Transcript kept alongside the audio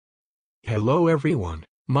Hello everyone,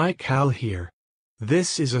 Mike Hal here.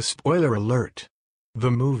 This is a spoiler alert. The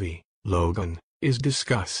movie, Logan, is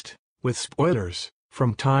discussed, with spoilers,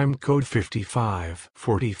 from time code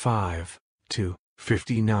 5545 to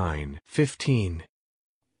 5915.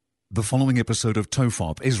 The following episode of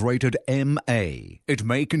TOFOP is rated MA. It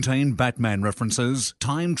may contain Batman references,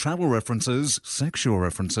 time travel references, sexual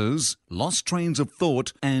references, lost trains of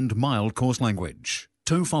thought, and mild coarse language.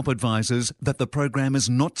 TOFOP advises that the program is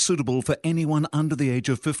not suitable for anyone under the age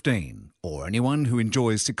of 15 or anyone who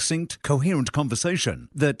enjoys succinct, coherent conversation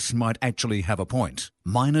that might actually have a point.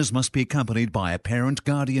 Minors must be accompanied by a parent,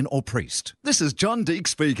 guardian, or priest. This is John Deek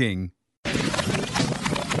speaking.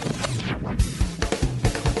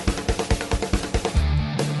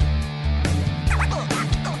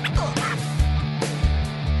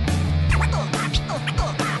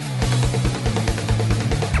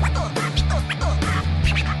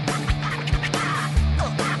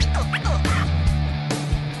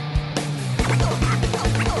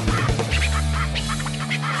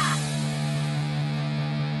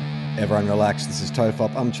 Everyone relax, this is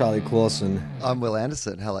TOFOP. I'm Charlie Clausen. I'm Will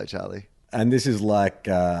Anderson. Hello, Charlie. And this is like,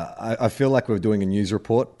 I feel like we're doing a news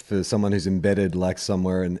report for someone who's embedded like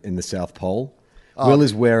somewhere in the South Pole. Will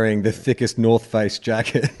is wearing the thickest North Face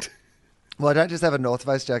jacket. Well, I don't just have a North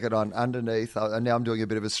Face jacket on underneath. Now I'm doing a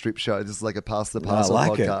bit of a strip show. This is like a Pass the Parcel I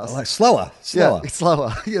like podcast. it. I like slower. Yeah, it's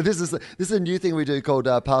slower. Yeah, this is a new thing we do called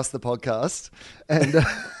Pass the Podcast. And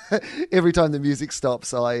every time the music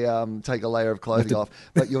stops, I take a layer of clothing off.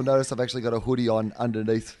 But you'll notice I've actually got a hoodie on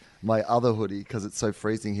underneath my other hoodie because it's so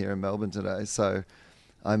freezing here in Melbourne today. So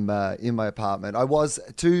I'm in my apartment. I was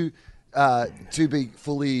to be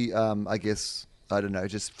fully, I guess, I don't know,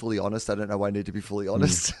 just fully honest. I don't know why I need to be fully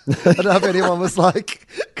honest. I don't know if anyone was like,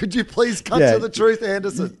 could you please cut to the truth,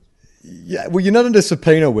 Anderson? Yeah, well, you're not under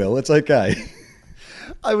subpoena, Will. It's okay.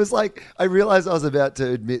 I was like, I realized I was about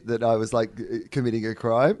to admit that I was like committing a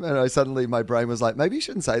crime. And my brain was like, maybe you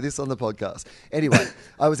shouldn't say this on the podcast. Anyway,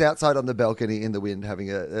 I was outside on the balcony in the wind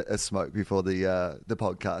having a smoke before the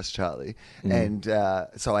podcast, Charlie. And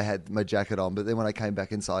so I had my jacket on. But then when I came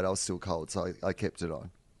back inside, I was still cold. So I kept it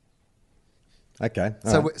on. Okay.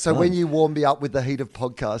 So when you warm me up with the heat of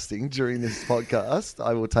podcasting during this podcast,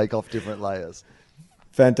 I will take off different layers.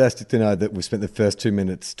 Fantastic to know that we've spent the first 2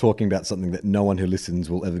 minutes talking about something that no one who listens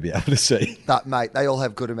will ever be able to see. But mate, they all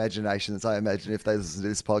have good imaginations, I imagine, if they listen to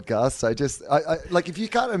this podcast. So just, like, if you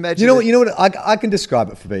can't imagine... You know what? I can describe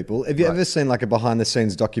it for people. Have you ever seen like a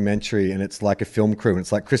behind-the-scenes documentary and it's like a film crew and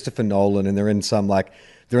it's like Christopher Nolan and they're in some like...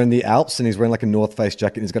 They're in the Alps and he's wearing like a North Face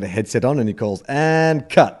jacket and he's got a headset on and he calls, and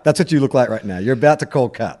cut. That's what you look like right now. You're about to call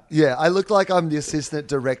cut. Yeah, I look like I'm the assistant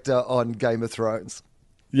director on Game of Thrones.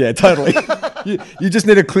 Yeah, totally. you just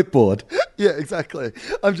need a clipboard. Yeah, exactly.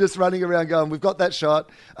 I'm just running around going, we've got that shot.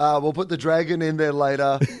 We'll put the dragon in there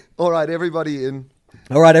later. All right, everybody in.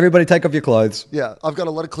 All right, everybody take off your clothes. Yeah, I've got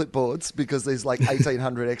a lot of clipboards because there's like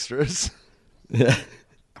 1,800 extras. Yeah.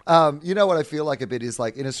 You know what I feel like a bit is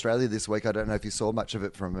like in Australia this week, I don't know if you saw much of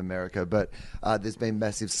it from America, but there's been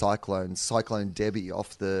massive cyclones. Cyclone Debbie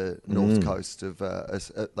off the north coast of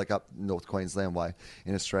like up North Queensland way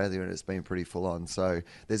in Australia, and it's been pretty full on. So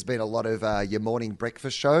there's been a lot of your morning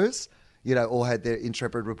breakfast shows, you know, all had their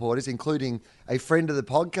intrepid reporters, including a friend of the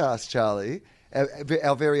podcast, Charlie,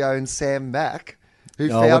 our very own Sam Mack.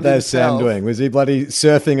 What was Sam doing? Was he bloody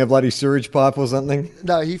surfing a bloody sewage pipe or something?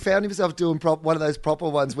 No, he found himself doing one of those proper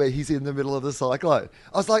ones where he's in the middle of the cyclone.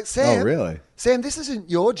 I was like, Sam, oh, really? Sam, this isn't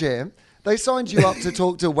your jam. They signed you up to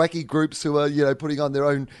talk to wacky groups who are, you know, putting on their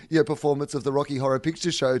own performance of the Rocky Horror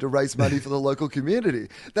Picture Show to raise money for the local community.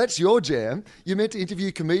 That's your jam. You're meant to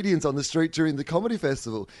interview comedians on the street during the comedy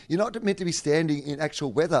festival. You're not meant to be standing in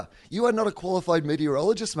actual weather. You are not a qualified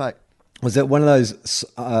meteorologist, mate. Was that one of those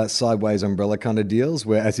sideways umbrella kind of deals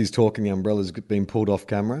where as he's talking, the umbrella's being pulled off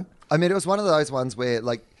camera? I mean, it was one of those ones where,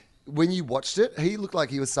 like, when you watched it, he looked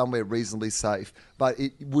like he was somewhere reasonably safe, but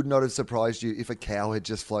it would not have surprised you if a cow had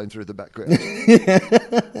just flown through the background.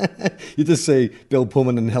 You just see Bill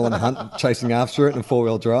Pullman and Helen Hunt chasing after it in a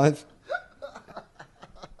four-wheel drive.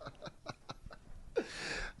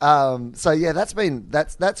 So yeah,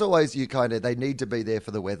 that's always you kind of, they need to be there for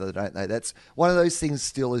the weather, don't they? That's one of those things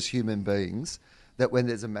still as human beings, that when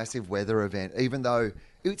there's a massive weather event, even though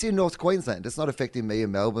it's in North Queensland, it's not affecting me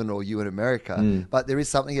in Melbourne or you in America, but there is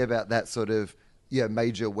something about that sort of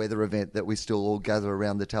major weather event that we still all gather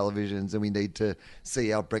around the televisions and we need to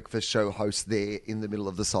see our breakfast show host there in the middle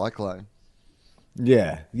of the cyclone.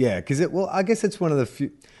 Yeah, because I guess it's one of the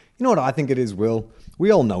few... You know what I think it is, Will?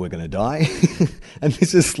 We all know we're going to die. And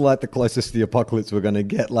this is like the closest to the apocalypse we're going to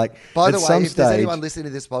get. Like, By the at way, some if there's stage- anyone listening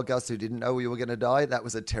to this podcast who didn't know we were going to die, that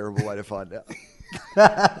was a terrible way to find out.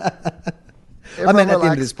 I mean, at the end of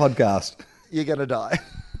relax. this podcast. You're going to die.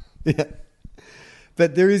 Yeah.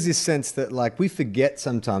 But there is this sense that, like, we forget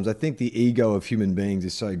sometimes. I think the ego of human beings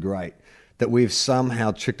is so great that we've somehow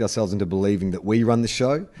tricked ourselves into believing that we run the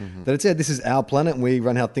show. That it's, this is our planet and we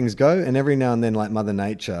run how things go. And every now and then, like, Mother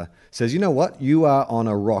Nature says, you know what? You are on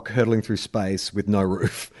a rock hurtling through space with no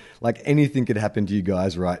roof. Like, anything could happen to you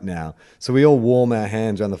guys right now. So we all warm our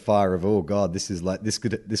hands around the fire of, oh God, this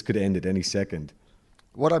could end at any second.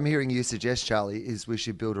 What I'm hearing you suggest, Charlie, is we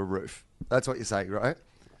should build a roof. That's what you're saying, right?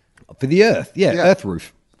 For the Earth, yeah. Earth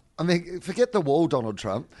roof. I mean, forget the wall, Donald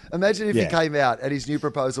Trump. Imagine if he Yeah. came out and his new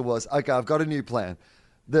proposal was, okay, I've got a new plan.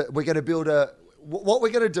 That we're going to build what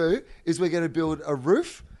we're going to do is we're going to build a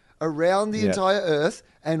roof around the Yeah. entire Earth,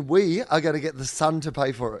 and we are going to get the sun to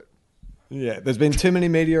pay for it. Yeah, there's been too many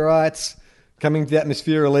meteorites coming to the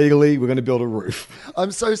atmosphere illegally. We're going to build a roof.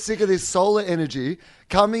 I'm so sick of this solar energy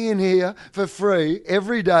coming in here for free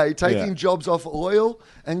every day, taking Yeah. jobs off oil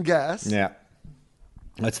and gas. Yeah.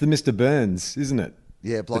 That's the Mr. Burns, isn't it?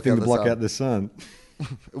 Yeah, block the thing out to the block sun. out the sun.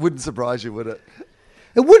 It wouldn't surprise you, would it?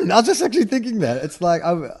 It wouldn't. I was just actually thinking that. It's like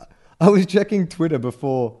I was checking Twitter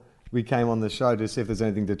before we came on the show to see if there's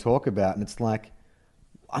anything to talk about. And it's like,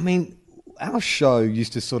 I mean, our show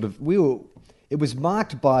used to sort of, it was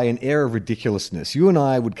marked by an air of ridiculousness. You and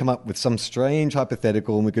I would come up with some strange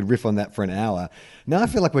hypothetical and we could riff on that for an hour. Now I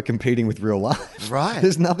feel like we're competing with real life. Right.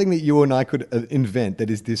 There's nothing that you and I could invent that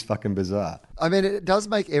is this fucking bizarre. I mean, it does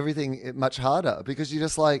make everything much harder because you're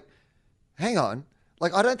just like, hang on.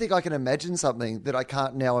 Like, I don't think I can imagine something that I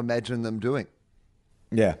can't now imagine them doing.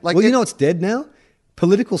 Yeah. Like Well, it- you know what's dead now?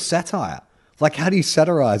 Political satire. Like, how do you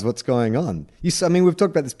satirize what's going on? I mean, we've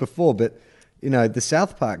talked about this before, but, you know, the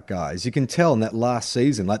South Park guys, you can tell in that last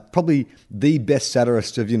season, like, probably the best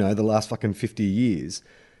satirist of, you know, the last fucking 50 years.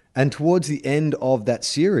 And towards the end of that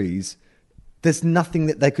series, there's nothing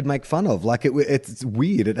that they could make fun of. Like, it's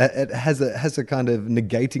weird. It has a kind of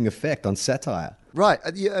negating effect on satire. Right.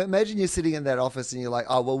 Imagine you're sitting in that office and you're like,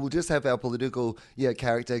 oh, well, we'll just have our political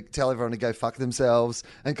character tell everyone to go fuck themselves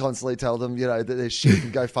and constantly tell them, you know, that they're shit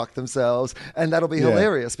and go fuck themselves. And that'll be Yeah.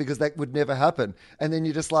 hilarious because that would never happen. And then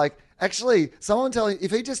you're just like, actually,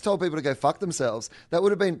 if he just told people to go fuck themselves, that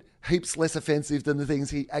would have been heaps less offensive than the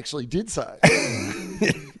things he actually did say.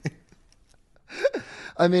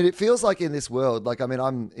 I mean, it feels like in this world, like, I mean,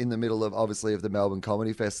 I'm in the middle of, obviously, of the Melbourne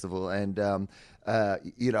Comedy Festival. And,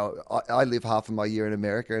 you know, I live half of my year in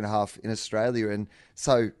America and half in Australia. And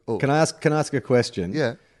so... Oh, Can I ask a question?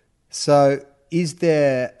 yeah. So, is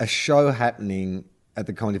there a show happening at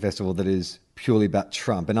the Comedy Festival that is purely about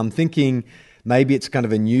Trump? And I'm thinking maybe it's kind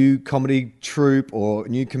of a new comedy troupe or a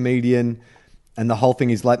new comedian, and the whole thing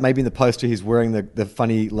is like maybe in the poster he's wearing the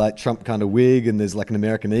funny like Trump kind of wig, and there's like an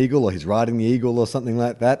American eagle, or he's riding the eagle or something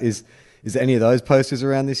like that. Is there any of those posters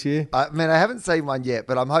around this year? I haven't seen one yet,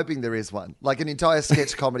 but I'm hoping there is one. Like an entire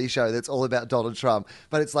sketch comedy show that's all about Donald Trump,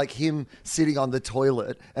 but it's like him sitting on the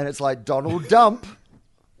toilet, and it's like Donald Dump,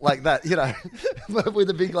 like that, you know, with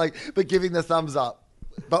a big but giving the thumbs up.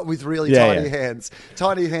 But with really tiny hands.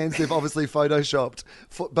 Tiny hands they've obviously photoshopped,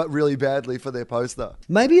 but really badly for their poster.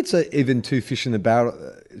 Maybe it's even too fish in a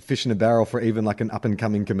barrel for even like an up and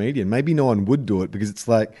coming comedian. Maybe no one would do it because it's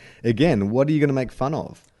like, again, what are you going to make fun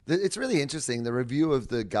of? It's really interesting. The review of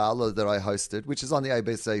the gala that I hosted, which is on the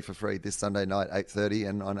ABC for free this Sunday night, 8:30,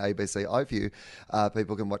 and on ABC iView,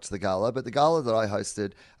 people can watch the gala. But the gala that I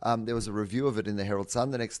hosted, there was a review of it in the Herald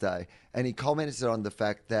Sun the next day, and he commented on the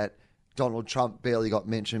fact that Donald Trump barely got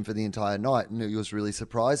mentioned for the entire night, and he was really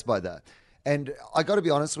surprised by that. And I got to be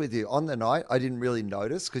honest with you, on the night, I didn't really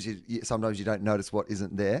notice because sometimes you don't notice what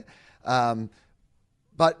isn't there.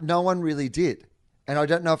 But no one really did. And I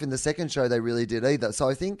don't know if in the second show they really did either. So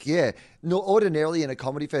I think, ordinarily in a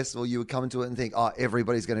comedy festival, you would come into it and think, oh,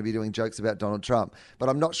 everybody's going to be doing jokes about Donald Trump. But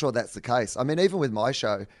I'm not sure that's the case. I mean, even with my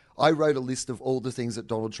show, I wrote a list of all the things that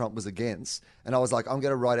Donald Trump was against. And I was like, I'm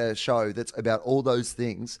going to write a show that's about all those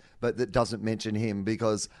things, but that doesn't mention him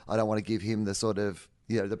because I don't want to give him the sort of,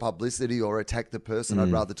 the publicity or attack the person.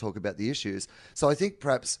 I'd rather talk about the issues. So I think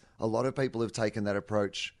perhaps a lot of people have taken that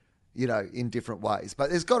approach, in different ways.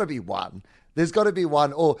 But there's got to be one. There's got to be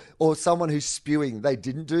one or someone who's spewing they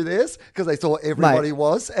didn't do this because they thought everybody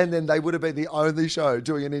was, and then they would have been the only show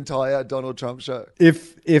doing an entire Donald Trump show.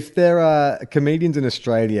 If there are comedians in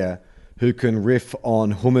Australia who can riff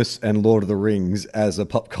on hummus and Lord of the Rings as a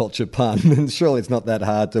pop culture pun, then surely it's not that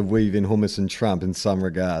hard to weave in hummus and Trump in some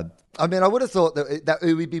regard. I mean, I would have thought that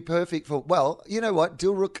it would be perfect for, well, you know what?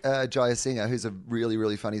 Dilruk Jayasinghe, who's a really,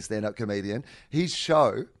 really funny stand-up comedian, his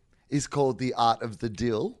show is called The Art of the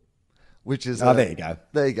Dill, which is... there you go.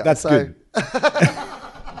 There you go. That's good.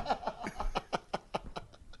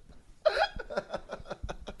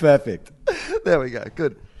 Perfect. There we go.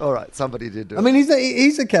 Good. All right. Somebody did do it. I mean,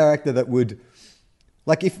 he's a character that would...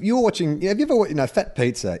 Like, if you're watching... Have you ever watched... Fat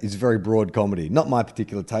Pizza is very broad comedy. Not my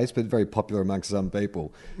particular taste, but very popular amongst some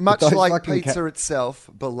people. Much like pizza itself,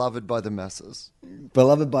 beloved by the masses.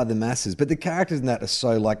 Beloved by the masses. But the characters in that are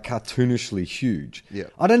so, like, cartoonishly huge. Yeah.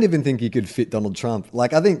 I don't even think you could fit Donald Trump.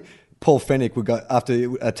 Like, I think Paul Fennick would go...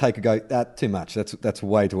 After a take a go, too much. That's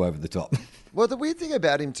way too over the top. Well, the weird thing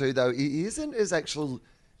about him, too, though, he isn't as actual...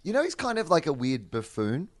 You know, he's kind of like a weird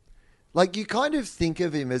buffoon. Like, you kind of think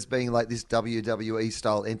of him as being like this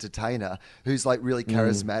WWE-style entertainer who's like really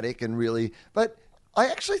charismatic and really... But I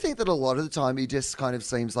actually think that a lot of the time he just kind of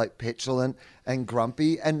seems like petulant and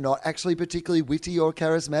grumpy and not actually particularly witty or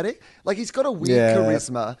charismatic. Like, he's got a weird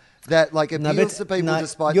charisma that like appeals to people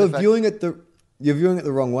despite the fact... You're viewing it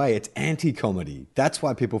the wrong way. It's anti-comedy. That's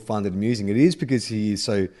why people find it amusing. It is because he is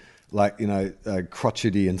so... like,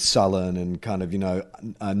 crotchety and sullen and kind of,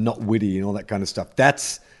 not witty and all that kind of stuff.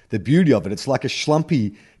 That's the beauty of it. It's like a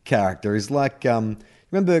schlumpy character. It's like,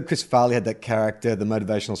 remember Chris Farley had that character, the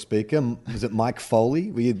motivational speaker? Was it Mike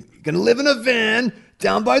Foley? Where you're going to live in a van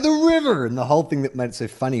down by the river. And the whole thing that made it so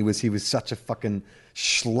funny was he was such a fucking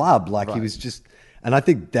schlub. Like, he was just... And I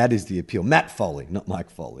think that is the appeal. Matt Foley, not Mike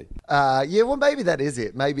Foley. Yeah, well, maybe that is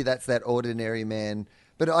it. Maybe that's that ordinary man...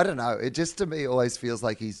 But I don't know. It just, to me, always feels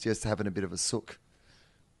like he's just having a bit of a sook.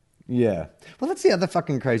 Yeah. Well, that's the other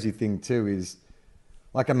fucking crazy thing, too, is...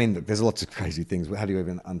 Like, I mean, look, there's lots of crazy things. How do you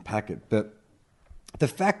even unpack it? But the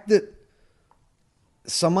fact that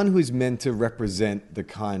someone who's meant to represent the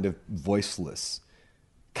kind of voiceless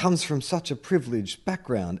comes from such a privileged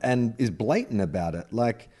background and is blatant about it.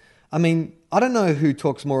 Like, I mean, I don't know who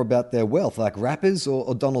talks more about their wealth, like rappers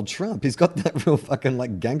or Donald Trump. He's got that real fucking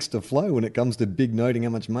like gangster flow when it comes to big noting how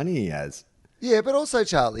much money he has. Yeah, but also,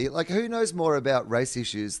 Charlie, like, who knows more about race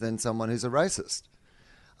issues than someone who's a racist?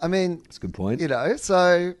 I mean... That's a good point.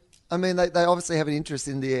 So, I mean, they obviously have an interest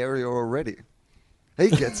in the area already. He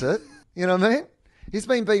gets it. You know what I mean? He's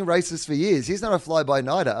been being racist for years. He's not a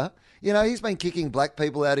fly-by-nighter. He's been kicking black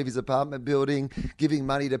people out of his apartment building, giving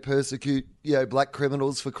money to persecute, black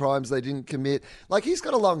criminals for crimes they didn't commit. Like, he's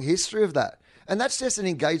got a long history of that. And that's just an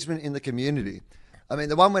engagement in the community. I mean,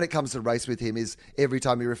 the one when it comes to race with him is every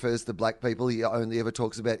time he refers to black people, he only ever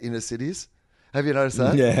talks about inner cities. Have you noticed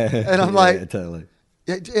that? Yeah. And I'm like... Yeah, totally.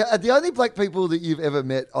 Are the only black people that you've ever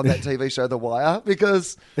met on that TV show, The Wire?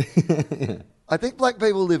 Because I think black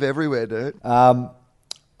people live everywhere, dude. I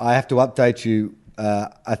have to update you.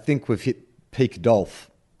 I think we've hit peak Dolph.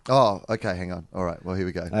 Oh, okay. Hang on. All right. Well, here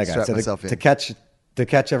we go. Okay, Strap so myself in. To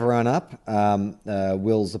catch everyone up,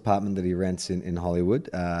 Will's apartment that he rents in Hollywood,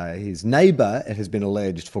 his neighbour, it has been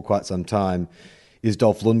alleged for quite some time, is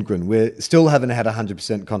Dolph Lundgren. We still haven't had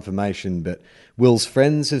 100% confirmation, but Will's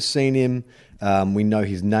friends have seen him. We know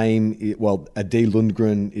his name. A D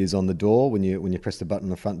Lundgren is on the door when you press the button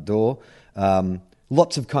on the front door.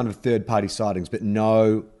 Lots of kind of third-party sightings, but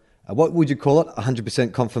no, what would you call it?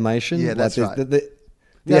 100% confirmation? Yeah, that's right.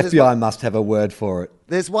 The FBI must have a word for it.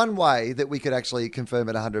 There's one way that we could actually confirm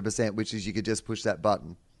it 100%, which is you could just push that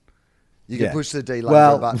button. You can push the D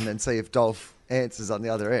Lundgren button and see if Dolph answers on the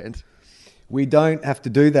other end. We don't have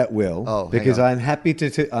to do that, Will, because hang on. I'm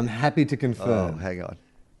happy to confirm. Oh, hang on.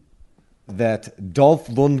 That Dolph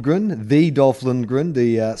Lundgren,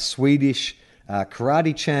 the Swedish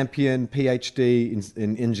karate champion, PhD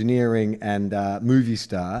in engineering and movie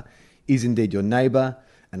star, is indeed your neighbor.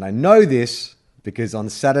 And I know this because on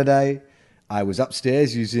Saturday, I was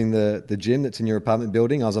upstairs using the gym that's in your apartment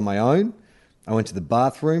building. I was on my own. I went to the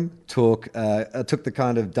bathroom, took the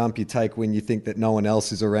kind of dump you take when you think that no one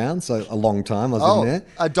else is around. So a long time I was in there.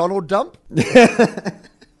 A Donald dump?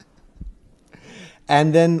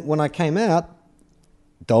 And then when I came out,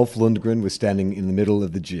 Dolph Lundgren was standing in the middle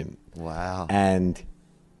of the gym. Wow. And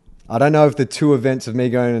I don't know if the two events of me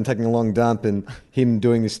going and taking a long dump and him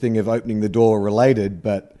doing this thing of opening the door are related,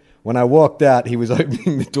 but when I walked out, he was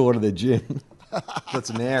opening the door to the gym. That's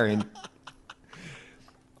an air in.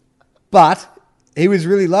 But he was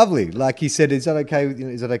really lovely. Like he said, is that okay?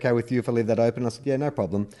 Is that okay with you if I leave that open? I said, yeah, no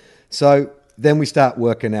problem. So then we start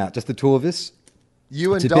working out, just the two of us.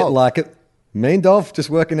 You and It's a Dolph? bit like it. Me and Dolph just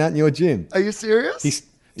working out in your gym. Are you serious?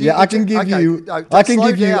 Yeah, I can give you. no, I can slow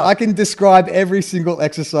give you. down. I can describe every single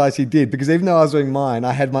exercise he did because even though I was doing mine,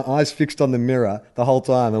 I had my eyes fixed on the mirror the whole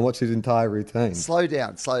time and watched his entire routine. Slow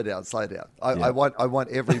down. I want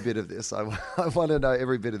every bit of this. I want to know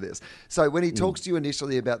every bit of this. So when he talks to you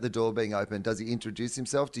initially about the door being open, does he introduce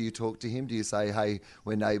himself? Do you talk to him? Do you say, "Hey,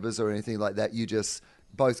 we're neighbours" or anything like that? You just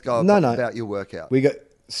both go No. about your workout. We go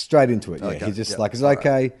straight into it. Yeah, Okay, he's just yeah, like, "Is it all right.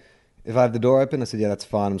 okay if I have the door open?" I said, "Yeah, that's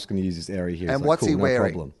fine. I'm just going to use this area here." He's And like, what's "Cool, he no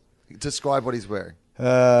wearing? problem." Describe what he's wearing.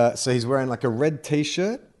 So he's wearing like a red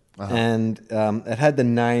T-shirt, and it had the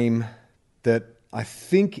name that I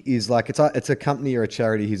think is like it's a company or a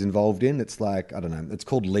charity he's involved in. It's like I don't know. It's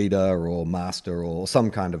called Leader or Master or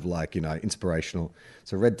some kind of like inspirational.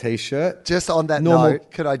 It's a red T-shirt. Just on that Normal-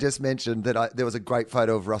 note, could I just mention that there was a great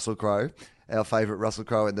photo of Russell Crowe, our favourite Russell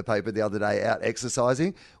Crowe, in the paper the other day out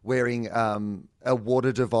exercising, wearing a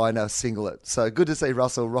Water Diviner singlet. So good to see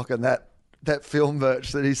Russell rocking that film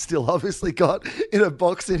merch that he's still obviously got in a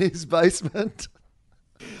box in his basement.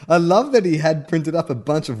 I love that he had printed up a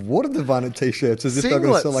bunch of Water Diviner T-shirts as if they're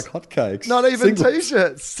going to sell like hotcakes. Not even Singlets.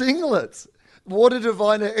 T-shirts, singlets. Water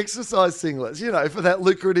Diviner exercise singlets, for that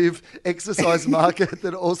lucrative exercise market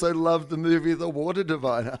that also loved the movie The Water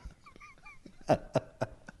Diviner.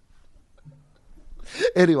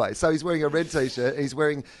 Anyway, so he's wearing a red T-shirt. Is he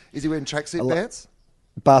wearing tracksuit pants?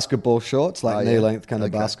 Basketball shorts, like yeah. knee-length kind of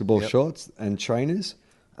Okay, basketball yep. shorts and trainers.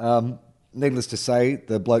 Needless to say,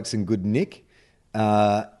 the bloke's in good nick.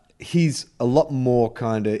 He's a lot more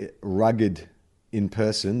kind of rugged in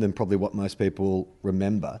person than probably what most people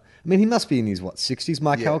remember. I mean, he must be in his, 60s?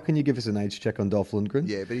 Markel, can you give us an age check on Dolph Lundgren?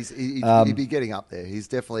 Yeah, but he'd be getting up there. He's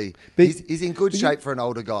definitely... He's in good shape for an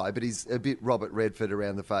older guy, but he's a bit Robert Redford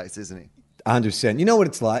around the face, isn't he? 100%. You know what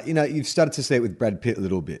it's like? You've started to see it with Brad Pitt a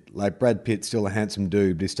little bit. Like, Brad Pitt's still a handsome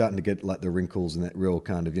dude, but he's starting to get, like, the wrinkles and that real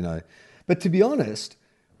kind of, But to be honest,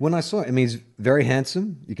 when I saw him, he's very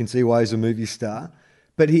handsome. You can see why he's a movie star.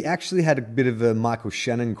 But he actually had a bit of a Michael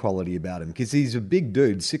Shannon quality about him because he's a big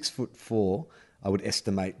dude, 6'4", I would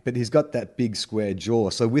estimate. But he's got that big square jaw.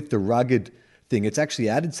 So with the rugged thing, it's actually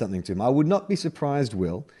added something to him. I would not be surprised,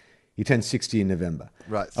 Will. He turns 60 in November.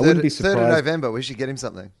 Right. I wouldn't be 3rd surprised. of November, we should get him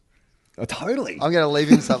something. Oh, totally. I'm going to leave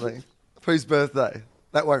him something for his birthday.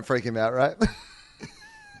 That won't freak him out, right?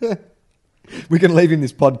 We can leave him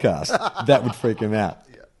this podcast. That would freak him out.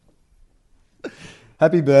 Yeah.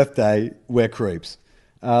 Happy birthday, we're creeps.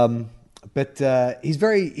 But I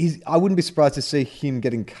wouldn't be surprised to see him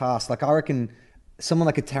getting cast. Like, I reckon someone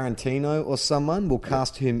like a Tarantino or someone will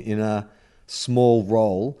cast him in a small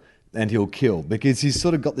role and he'll kill because he's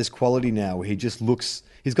sort of got this quality now where he just looks,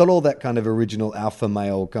 he's got all that kind of original alpha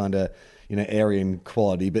male kind of, Aryan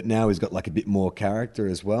quality, but now he's got like a bit more character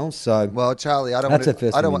as well. So, Well, Charlie, I don't want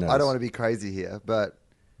to be crazy here, but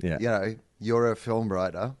you're a film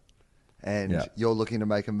writer and you're looking to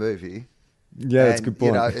make a movie. Yeah, that's a good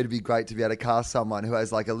point. It'd be great to be able to cast someone who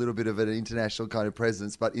has like a little bit of an international kind of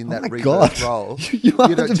presence, but in that my reverse God. role. You're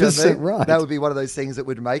 100% right. That would be one of those things that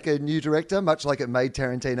would make a new director, much like it made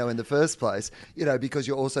Tarantino in the first place, because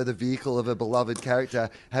you're also the vehicle of a beloved character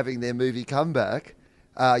having their movie comeback.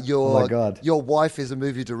 Oh my God. Your wife is a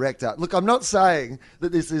movie director. Look, I'm not saying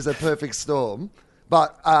that this is a perfect storm,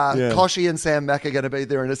 but Koshy and Sam Mack are going to be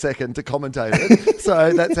there in a second to commentate it.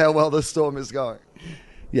 So that's how well the storm is going.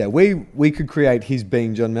 Yeah, we could create his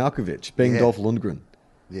being John Malkovich, being Dolph Lundgren.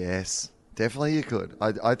 Yes, definitely you could.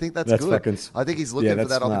 I think that's good. I think he's looking for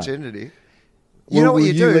that smart. opportunity. You know what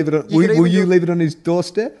you do? Will you leave it on his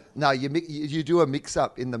doorstep? No, you do a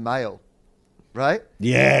mix-up in the mail, right?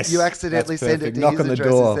 Yes. You accidentally send it to Knock his on the address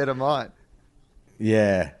door. instead of mine.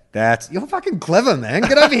 Yeah, you're fucking clever, man.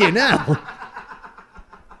 Get over here now.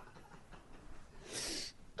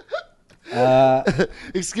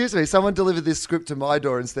 Excuse me, someone delivered this script to my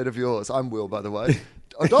door instead of yours. I'm Will, by the way.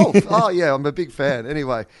 Dolph. Oh, yeah, I'm a big fan.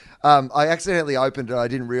 Anyway, I accidentally opened it. I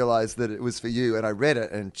didn't realize that it was for you, and I read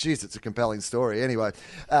it, and geez, it's a compelling story. Anyway,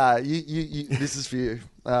 this is for you.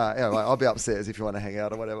 Anyway, I'll be upstairs if you want to hang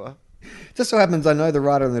out or whatever. Just so happens I know the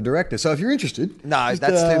writer and the director, so if you're interested... No,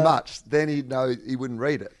 that's too much. Then he'd know he wouldn't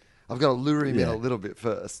read it. I've got to lure him in a little bit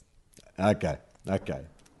first. Okay.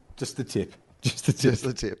 Just the tip. Just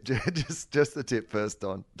the tip. Just the tip first,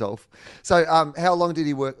 Dolph. So, how long did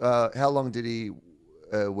he work?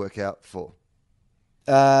 Work out for?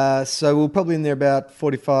 So we're probably in there about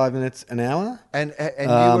 45 minutes, an hour. And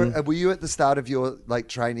were you at the start of your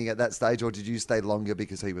training at that stage, or did you stay longer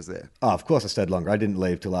because he was there? Oh, of course I stayed longer. I didn't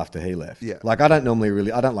leave till after he left. Yeah. Like, I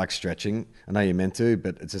don't like stretching. I know you're meant to,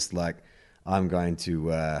 but it's just like, I'm going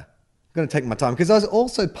to take my time. Because I was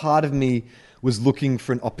also part of me was looking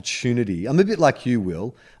for an opportunity. I'm a bit like you,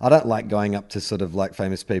 Will. I don't like going up to sort of like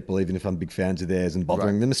famous people, even if I'm big fans of theirs, and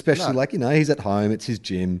bothering them, especially like, he's at home, it's his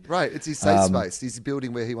gym. Right, it's his safe space. He's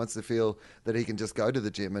building where he wants to feel that he can just go to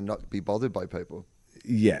the gym and not be bothered by people.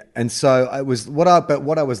 Yeah, and so what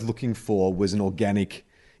I was looking for was an organic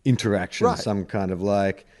interaction, Right. some kind of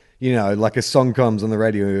like, like a song comes on the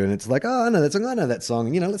radio and it's like, oh, I know that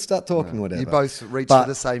song, let's start talking, whatever. You both reach for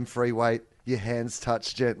the same free weight. Your hands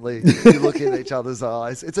touch gently. You look in each other's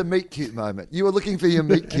eyes. It's a meet cute moment. You were looking for your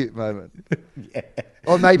meet cute moment. Yeah.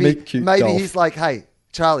 Or maybe Meet cute Dolph. he's like, hey,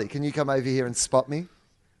 Charlie, can you come over here and spot me?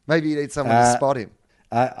 Maybe you need someone to spot him.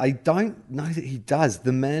 I don't know that he does.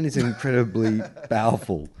 The man is incredibly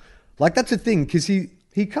powerful. Like, that's the thing, because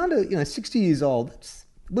he kind of, 60 years old.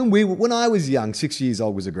 When I was young, 60 years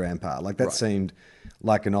old was a grandpa. Like, that seemed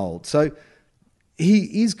like an old. So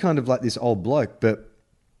he is kind of like this old bloke, but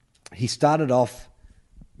he started off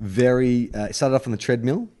on the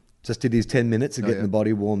treadmill, just did his 10 minutes of getting the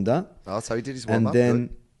body warmed up. Oh, so he did his warm up.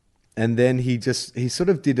 And then he sort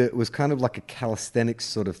of did it was kind of like a calisthenics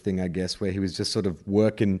sort of thing, I guess, where he was just sort of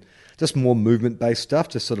working just more movement-based stuff,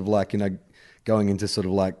 just sort of like, going into sort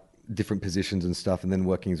of like different positions and stuff, and then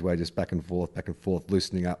working his way just back and forth,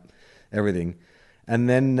 loosening up everything. And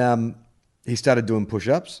then he started doing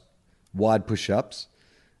push-ups, wide push-ups.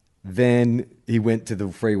 Then he went to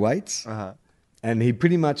the free weights, and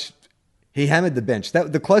he hammered the bench.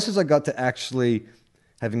 The closest I got to actually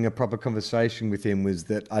having a proper conversation with him was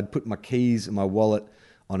that I'd put my keys and my wallet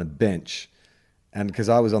on a bench, and because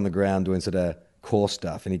I was on the ground doing sort of core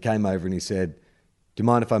stuff, and he came over and he said, "Do you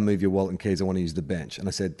mind if I move your wallet and keys? I want to use the bench." And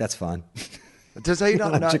I said, "That's fine." Does he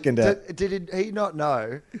not know? Chickened out. Did he not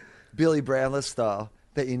know, Billy Brownless style,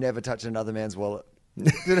 that you never touch another man's wallet?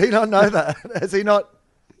 Did he not know that? Has he not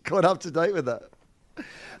caught up to date with that?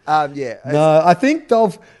 Yeah. No, I think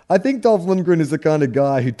Dolph Lundgren is the kind of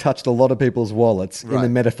guy who touched a lot of people's wallets in the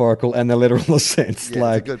metaphorical and the literal sense. Yeah,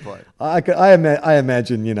 like, that's a good point. I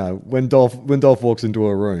imagine, when Dolph walks into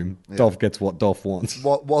a room, Dolph gets what Dolph wants.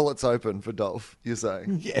 Wallets open for Dolph, you're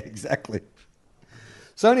saying? Yeah, exactly.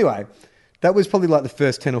 So anyway, that was probably like the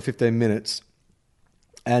first 10 or 15 minutes.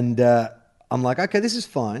 And I'm like, okay, this is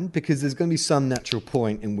fine, because there's going to be some natural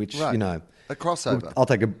point in which, a crossover.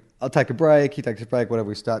 I'll take a break, he takes a break, whatever,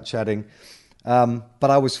 we start chatting.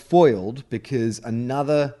 But I was foiled because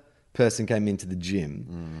another person came into the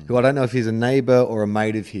gym who I don't know if he's a neighbor or a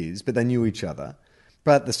mate of his, but they knew each other.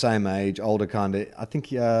 But at the same age, older kind of, I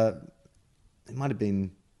think it might have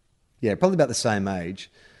been, probably about the same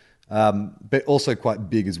age. But also quite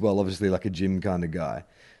big as well, obviously like a gym kind of guy.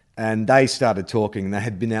 And they started talking, and they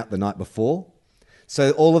had been out the night before.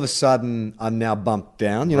 So all of a sudden, I'm now bumped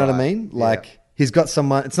down, you know what I mean? Like, he's got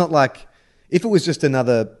someone, it's not like, if it was just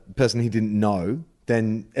another person he didn't know,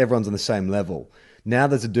 then everyone's on the same level. Now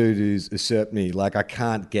there's a dude who's usurped me. Like, I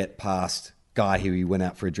can't get past guy who he went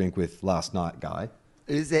out for a drink with last night guy.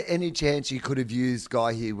 Is there any chance you could have used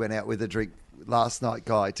guy who went out with a drink last night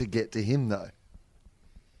guy to get to him, though?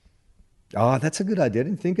 Oh, that's a good idea. I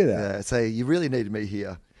didn't think of that. Yeah, so you really needed me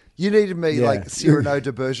here. You needed me like Cyrano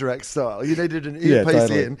de Bergerac style. You needed an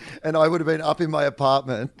earpiece in, and I would have been up in my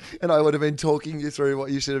apartment, and I would have been talking you through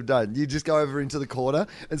what you should have done. You just go over into the corner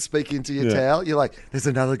and speak into your towel. You're like, there's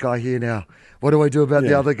another guy here now. What do I do about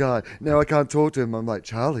the other guy? Now I can't talk to him. I'm like,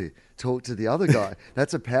 Charlie, talk to the other guy.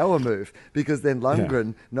 That's a power move, because then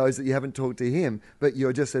Lundgren knows that you haven't talked to him, but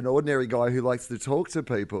you're just an ordinary guy who likes to talk to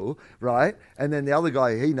people, right? And then the other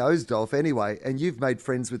guy, he knows Dolph anyway, and you've made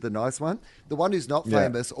friends with the nice one. The one who's not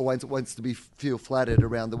famous always wants to feel flattered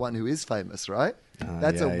around the one who is famous, right?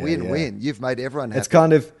 That's a win-win. You've made everyone happy. It's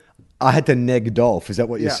kind of, I had to neg Dolph. Is that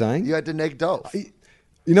what you're saying? You had to neg Dolph.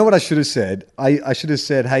 You know what I should have said? I should have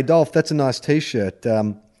said, hey, Dolph, that's a nice T-shirt.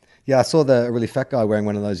 I saw the really fat guy wearing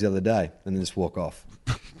one of those the other day, and then just walk off.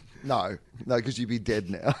 No, because you'd be dead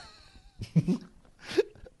now.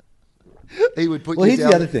 He would put here's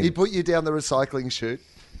the other thing. He'd put you down the recycling chute,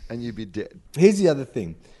 and you'd be dead. Here's the other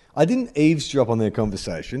thing. I didn't eavesdrop on their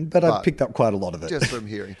conversation, but I picked up quite a lot of it. Just from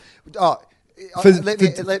hearing.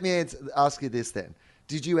 Let me ask you this then.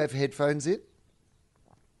 Did you have headphones in?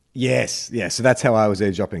 Yes. So that's how I was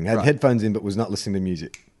eavesdropping. Had headphones in, but was not listening to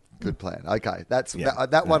music. Good plan. Okay.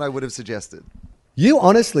 That one I would have suggested. You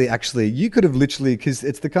honestly, actually, you could have literally, because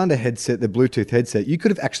it's the kind of headset, the Bluetooth headset, you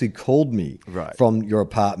could have actually called me from your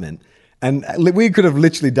apartment. And we could have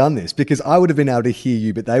literally done this, because I would have been able to hear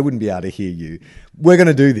you, but they wouldn't be able to hear you. We're going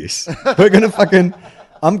to do this. We're going to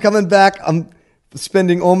I'm coming back. I'm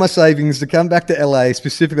spending all my savings to come back to LA.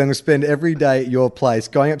 Specifically, I'm going to spend every day at your place,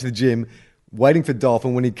 going up to the gym, waiting for Dolph,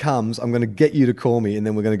 and when he comes, I'm going to get you to call me, and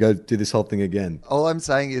then we're going to go do this whole thing again. All I'm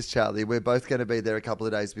saying is, Charlie, we're both going to be there a couple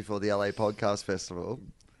of days before the LA Podcast Festival.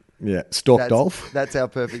 Yeah, stalk Dolph. That's our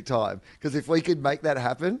perfect time. Because if we could make that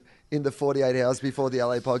happen in the 48 hours before the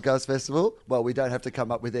LA Podcast Festival, well, we don't have to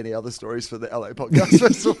come up with any other stories for the LA Podcast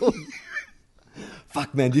Festival.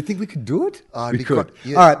 Fuck, man, do you think we could do it? Oh, we could.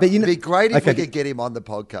 All right, but it'd be great if okay. we could get him on the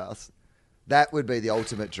podcast. That would be the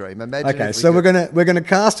ultimate dream. Imagine. Okay, so we're gonna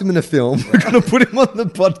cast him in a film. We're gonna put him on the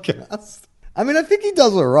podcast. I mean, I think he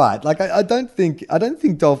does all right. Like, I don't think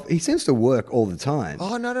Dolph. He seems to work all the time.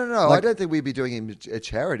 Oh no! Like, I don't think we'd be doing him a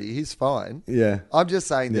charity. He's fine. Yeah. I'm just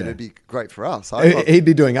saying that Yeah. it'd be great for us. He'd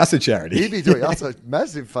be doing us a charity. He'd be doing us a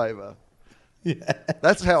massive favour. Yeah.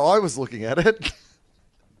 That's how I was looking at it.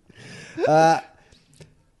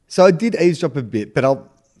 So I did eavesdrop a bit, but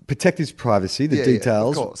I'll protect his privacy, the Yeah,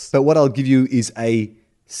 details. of course. But what I'll give you is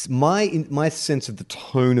my sense of the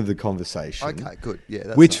tone of the conversation. Okay, good. Yeah,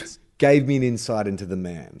 that's which nice. gave me an insight into the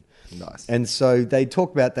man. Nice. And so they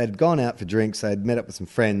talked about they'd gone out for drinks, they'd met up with some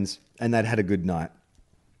friends, and they'd had a good night.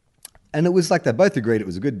 And it was like they both agreed it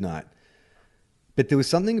was a good night. But there was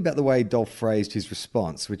something about the way Dolph phrased his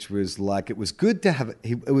response, which was like, it was good to have,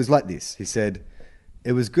 it was like this. He said,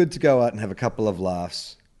 it was good to go out and have a couple of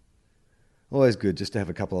laughs. Always good just to have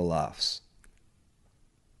a couple of laughs.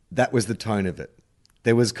 That was the tone of it.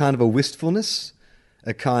 There was kind of a wistfulness,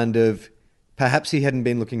 a kind of, perhaps he hadn't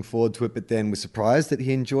been looking forward to it, but then was surprised that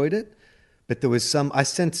he enjoyed it. But there was some, I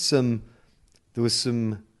sensed some, there was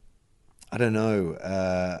some, I don't know,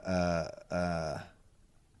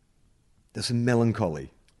 there's some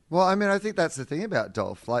melancholy. Well, I mean, I think that's the thing about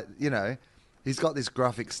Dolph. Like, you know, he's got this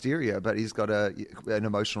gruff exterior, but he's got an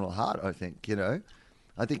emotional heart, I think, you know.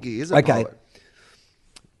 I think he is a poet.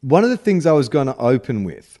 One of the things I was going to open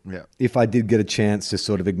with, Yeah. if I did get a chance to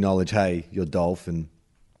sort of acknowledge, hey, you're Dolph and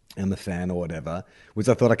I'm a fan or whatever, was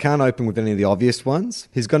I thought I can't open with any of the obvious ones.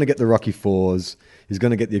 He's going to get the Rocky Fours. He's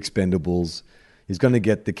going to get the Expendables. He's going to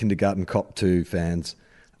get the Kindergarten Cop 2 fans.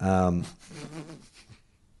 I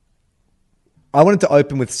wanted to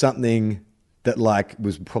open with something that like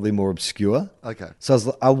was probably more obscure. Okay.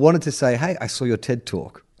 So I wanted to say, hey, I saw your TED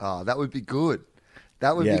Talk. Oh, that would be good.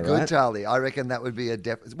 That would Yeah, be good, right? Charlie. I reckon that would be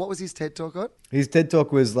What was his TED Talk on? His TED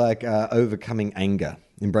Talk was like overcoming anger,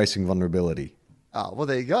 embracing vulnerability. Oh, well,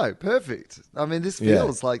 there you go. Perfect. I mean, this Yeah.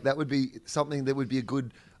 feels like that would be something that would be a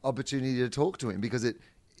good opportunity to talk to him because it,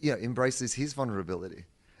 you know, embraces his vulnerability.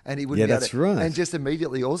 And he wouldn't Yeah, be able that's to, right. And just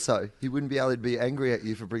immediately also, he wouldn't be able to be angry at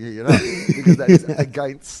you for bringing it up because that is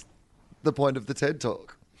against the point of the TED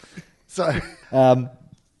Talk. So,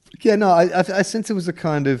 Yeah, no, I sense it was a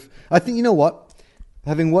kind of. I think you know what,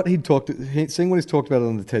 seeing what he's talked about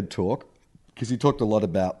on the TED Talk, because he talked a lot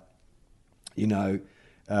about, you know,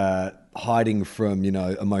 hiding from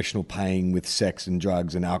emotional pain with sex and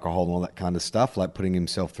drugs and alcohol and all that kind of stuff, like putting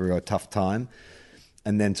himself through a tough time,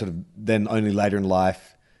 and then then only later in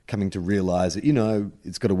life coming to realize that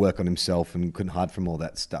it's got to work on himself and couldn't hide from all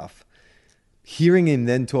that stuff. Hearing him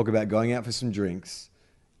then talk about going out for some drinks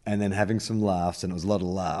and then having some laughs, and it was a lot of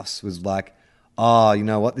laughs, was like, oh, you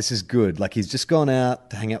know what, this is good. Like he's just gone out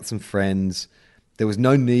to hang out with some friends. There was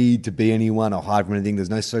no need to be anyone or hide from anything. There's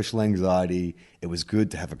no social anxiety. It was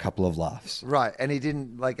good to have a couple of laughs. right. And he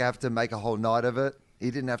didn't like have to make a whole night of it.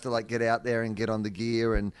 He didn't have to like get out there and get on the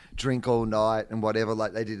gear and drink all night and whatever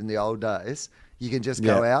like they did in the old days. You can just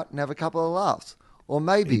go Yeah. out and have a couple of laughs. Or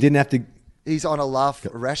maybe He didn't have to. he's on a laugh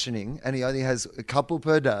rationing and he only has a couple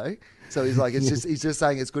per day. So he's like, he's just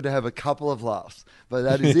saying it's good to have a couple of laughs, but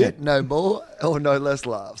that is it. No more or no less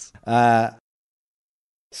laughs.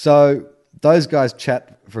 So those guys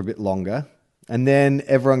chat for a bit longer, and then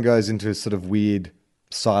everyone goes into a sort of weird,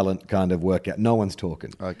 silent kind of workout. No one's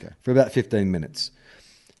talking. Okay. For about 15 minutes.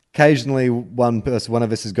 Occasionally, one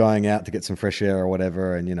of us is going out to get some fresh air or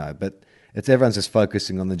whatever, and but everyone's just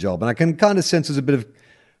focusing on the job. And I can kind of sense there's a bit of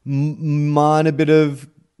minor bit of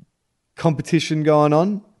competition going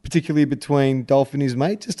on, particularly between Dolph and his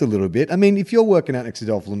mate, just a little bit. I mean, if you're working out next to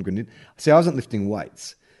Dolph Lundgren, see, I wasn't lifting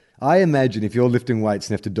weights. I imagine if you're lifting weights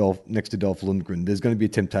next to Dolph Lundgren, there's going to be a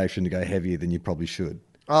temptation to go heavier than you probably should.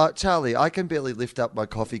 Charlie, I can barely lift up my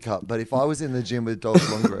coffee cup, but if I was in the gym with Dolph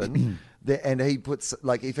Lundgren and he puts,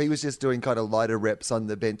 like, if he was just doing kind of lighter reps on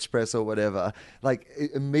the bench press or whatever, like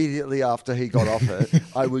immediately after he got off it,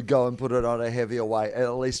 I would go and put it on a heavier weight and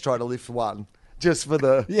at least try to lift one just for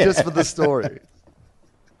the story.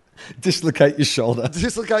 Dislocate your shoulder.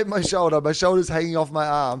 Dislocate my shoulder. My shoulder's hanging off my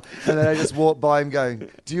arm. And then I just walk by him going,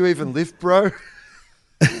 do you even lift, bro?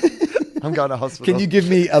 I'm going to hospital. Can you give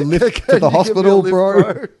me a lift Can to the you give me a hospital, lift,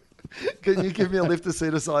 bro? Can you give me a lift to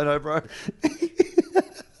Cedar Sinai, bro?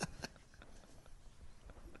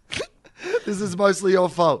 This is mostly your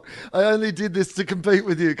fault. I only did this to compete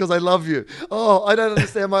with you because I love you. Oh, I don't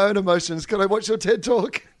understand my own emotions. Can I watch your TED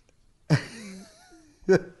Talk?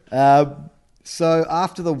 So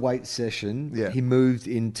after the weight session, Yeah. he moved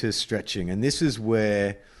into stretching. And this is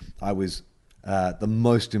where I was the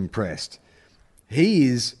most impressed. He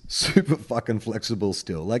is super fucking flexible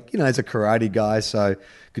still. Like, he's a karate guy, so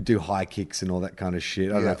could do high kicks and all that kind of shit.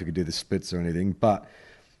 I don't know Yeah. if he could do the splits or anything, but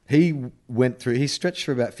he stretched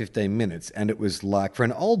for about 15 minutes, and it was like, for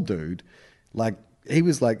an old dude, like, he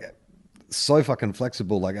was like so fucking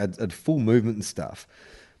flexible, like had full movement and stuff.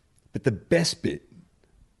 But the best bit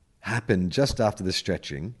happened just after the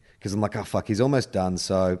stretching, because I'm like, oh fuck, he's almost done,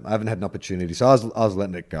 so I haven't had an opportunity. So I was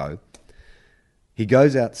letting it go. He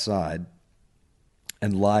goes outside,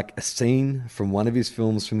 and like a scene from one of his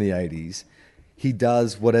films from the 80s, he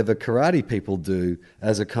does whatever karate people do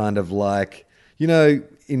as a kind of like,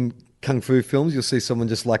 in kung fu films, you'll see someone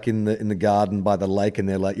just like in the garden by the lake, and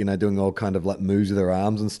they're like, doing all kind of like moves with their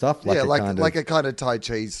arms and stuff. Like Like a kind of Tai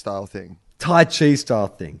Chi style thing. Tai Chi style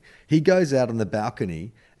thing. He goes out on the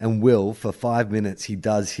balcony, and for 5 minutes, he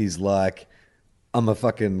does his like, I'm a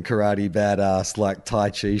fucking karate badass, like Tai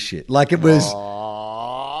Chi shit. Like, it was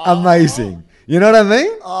amazing. You know what I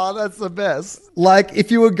mean? Oh, that's the best. Like,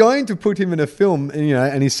 if you were going to put him in a film,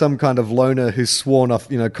 and he's some kind of loner who's sworn off,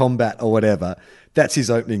 combat or whatever, that's his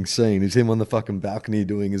opening scene. Is him on the fucking balcony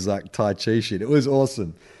doing his like Tai Chi shit. It was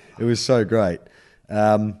awesome. It was so great.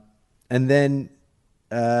 And then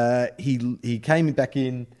he came back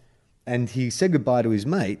in, and he said goodbye to his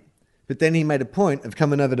mate. But then he made a point of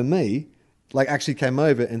coming over to me, like actually came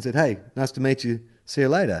over and said, "Hey, nice to meet you. See you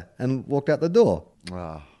later," and walked out the door.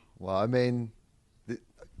 Oh, well, I mean,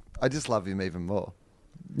 I just love him even more.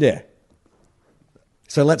 Yeah.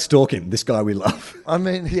 So let's stalk him, this guy we love. I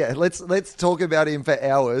mean, yeah, let's talk about him for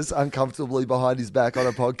hours uncomfortably behind his back on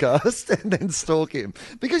a podcast and then stalk him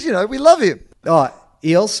because, we love him. Oh,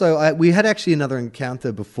 he also, we had actually another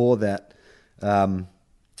encounter before that. Gemma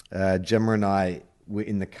and I were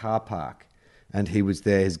in the car park, and he was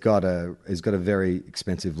there. He's got a very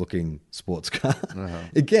expensive looking sports car.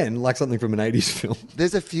 Again, like something from an 80s film.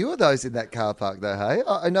 There's a few of those in that car park though, hey?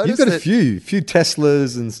 I noticed You've got that, a few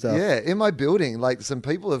Teslas and stuff. yeah, in my building, like some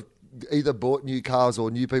people have either bought new cars or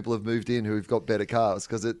new people have moved in who've got better cars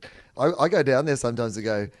because I go down there sometimes and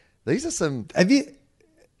go, these are some...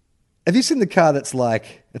 Have you seen the car that's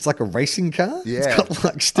like, it's like a racing car? Yeah. It's got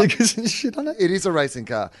like stickers and shit on it. It is a racing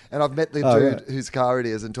car. And I've met the dude whose car it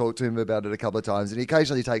is and talked to him about it a couple of times. And he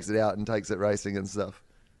occasionally takes it out and takes it racing and stuff.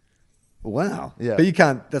 Wow. Yeah. But you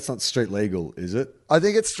can't, that's not street legal, is it? I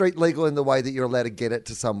think it's street legal in the way that you're allowed to get it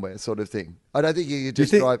to somewhere sort of thing. I don't think you could just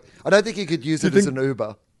think- drive. I don't think you could use it as an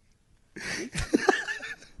Uber.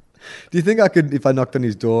 Do you think I could, if I knocked on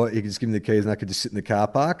his door, he could just give me the keys and I could just sit in the car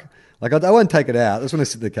park? Like, I won't take it out. I just want to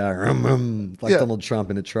sit in the car, like Yeah. Donald Trump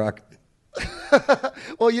in a truck.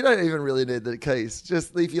 Well, you don't even really need the keys.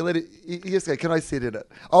 Just if you let it, you just go, can I sit in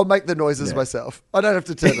it? I'll make the noises myself. I don't have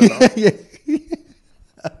to turn it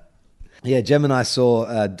off. Yeah, Gem and I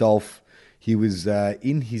saw Dolph. He was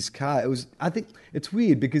in his car. I think it's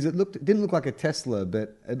weird because it didn't look like a Tesla,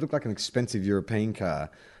 but it looked like an expensive European car.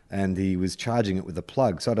 And he was charging it with a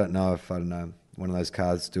plug. So I don't know if, one of those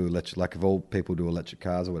cars do electric, like if all people do electric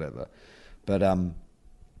cars or whatever. But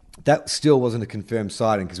that still wasn't a confirmed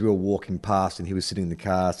sighting because we were walking past and he was sitting in the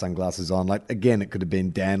car, sunglasses on. Like, again, it could have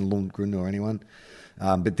been Dan Lundgren or anyone.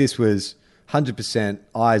 But this was 100%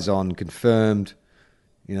 eyes on, confirmed.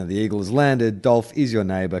 The Eagle has landed. Dolph is your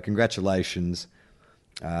neighbor. Congratulations.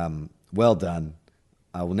 Well done.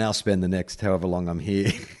 I will now spend the next however long I'm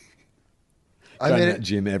here going to that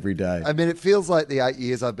gym every day. I mean, it feels like the 8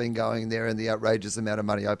 years I've been going there and the outrageous amount of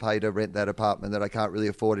money I pay to rent that apartment that I can't really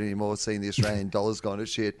afford anymore, seeing the Australian dollars gone to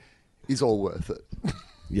shit, is all worth it.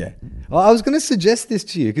 Yeah. Well, I was going to suggest this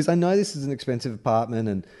to you because I know this is an expensive apartment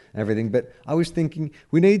and everything, but I was thinking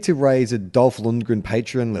we need to raise a Dolph Lundgren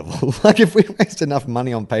Patreon level. Like, if we raised enough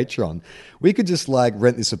money on Patreon, we could just like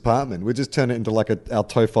rent this apartment. We'd just turn it into like our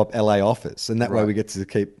TOEFOP LA office, and that way we get to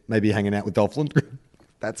keep maybe hanging out with Dolph Lundgren.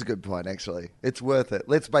 That's a good point, actually. It's worth it.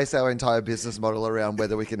 Let's base our entire business model around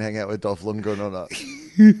whether we can hang out with Dolph Lundgren or not.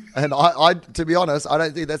 And I, to be honest, I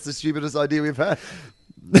don't think that's the stupidest idea we've had.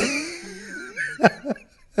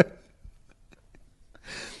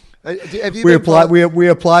 Have you We been apply. part- We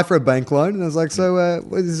apply for a bank loan, and I was like, "So,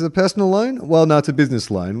 is this a personal loan?" Well, no, it's a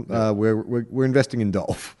business loan. We're investing in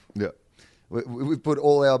Dolph. Yeah. We've put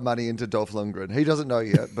all our money into Dolph Lundgren. He doesn't know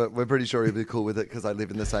yet, but we're pretty sure he'll be cool with it because I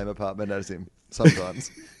live in the same apartment as him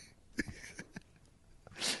sometimes.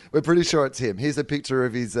 We're pretty sure it's him. Here's a picture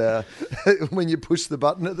of his, when you push the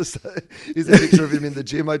button at the here's a picture of him in the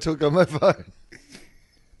gym I took on my phone.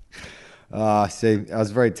 See, I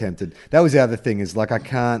was very tempted. That was the other thing is like I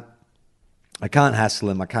can't hassle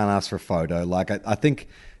him. I can't ask for a photo. Like I think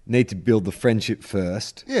need to build the friendship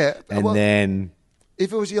first. Yeah, and well, then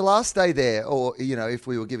if it was your last day there, or if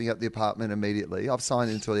we were giving up the apartment immediately, I've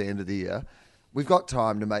signed until the end of the year. We've got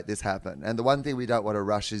time to make this happen. And the one thing we don't want to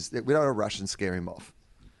rush is that we don't want to rush and scare him off.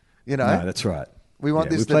 No, that's right. We want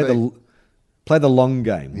this to play the long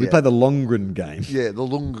game. We Yeah. play the Longren game. Yeah, the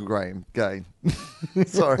longer game.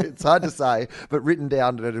 Sorry, it's hard to say, but written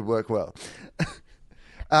down it'd work well.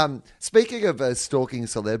 Speaking of stalking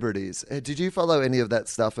celebrities, did you follow any of that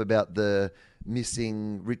stuff about the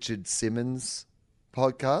missing Richard Simmons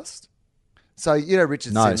podcast? So,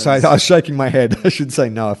 Richard No, Simmons. so I was shaking my head. I should say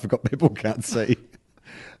no. I forgot people can't see.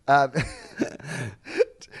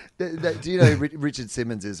 Do you know who Richard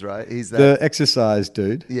Simmons is, right? He's The exercise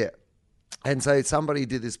dude. Yeah. And so somebody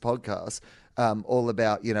did this podcast all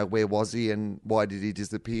about, where was he and why did he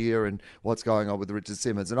disappear and what's going on with Richard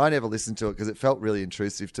Simmons. And I never listened to it because it felt really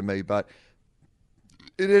intrusive to me, but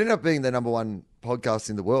it ended up being the number one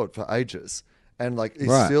podcast in the world for ages. And he's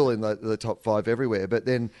Right. still in the top 5 everywhere. But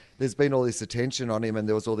then there's been all this attention on him, and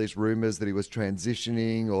there was all these rumors that he was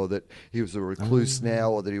transitioning, or that he was a recluse now,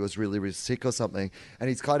 or that he was really, really sick or something. And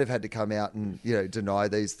he's kind of had to come out and deny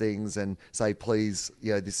these things and say, please,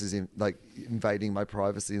 this is invading my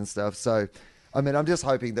privacy and stuff. So, I mean, I'm just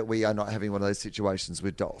hoping that we are not having one of those situations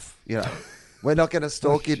with Dolph. We're not going to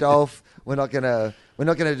stalk you, Dolph. We're not going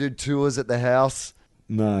to do tours at the house.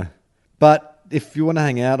 No. But if you want to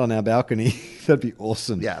hang out on our balcony, that'd be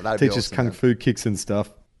awesome. Yeah, that'd be Teach us awesome, kung man. fu kicks and stuff.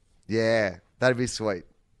 Yeah, that'd be sweet.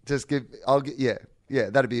 That'd be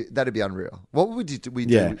unreal. What would we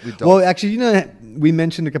do Yeah. with Dolph? Well, actually, we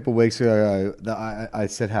mentioned a couple of weeks ago that I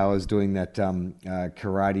said how I was doing that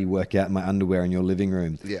karate workout in my underwear in your living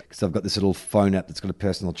room. Yeah. Because I've got this little phone app that's got a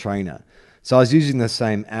personal trainer. So I was using the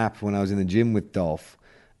same app when I was in the gym with Dolph,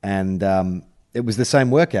 and it was the same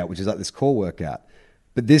workout, which is like this core workout.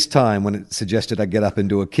 But this time, when it suggested I get up and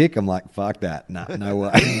do a kick, I'm like, fuck that. Nah, no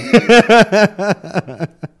way.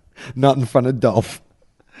 Not in front of Dolph.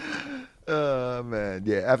 Oh, man.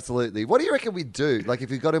 Yeah, absolutely. What do you reckon we'd do? Like, if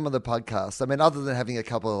we got him on the podcast, I mean, other than having a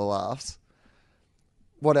couple of laughs,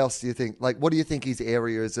 what else do you think? Like, what do you think his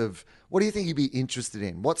areas of, what do you think he'd be interested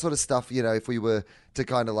in? What sort of stuff, if we were to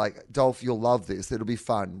kind of Dolph, you'll love this. It'll be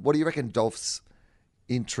fun. What do you reckon Dolph's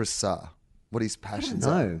interests are? What his passions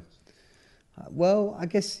are? No. Well, I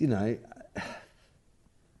guess, he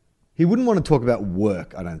wouldn't want to talk about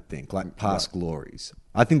work, I don't think, like past glories.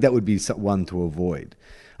 I think that would be one to avoid.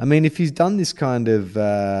 I mean, if he's done this kind of,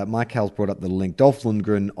 Mike Hal's brought up the link, Dolph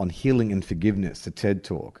Lundgren on healing and forgiveness, the TED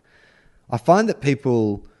Talk. I find that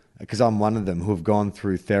people, because I'm one of them who have gone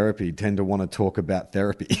through therapy, tend to want to talk about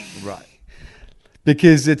therapy. Right.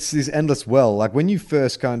 Because it's this endless well. Like when you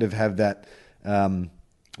first kind of have that...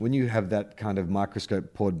 when you have that kind of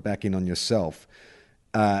microscope poured back in on yourself,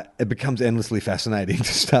 it becomes endlessly fascinating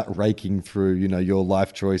to start raking through, your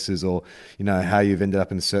life choices or, how you've ended up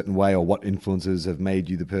in a certain way or what influences have made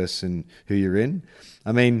you the person who you're in.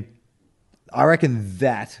 I mean, I reckon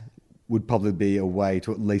that would probably be a way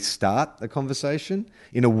to at least start a conversation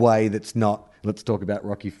in a way that's not, let's talk about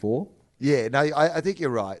Rocky IV. Yeah, no, I think you're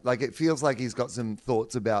right. Like, it feels like he's got some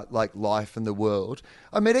thoughts about, life and the world.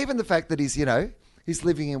 I mean, even the fact that he's, he's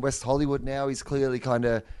living in West Hollywood now. He's clearly kind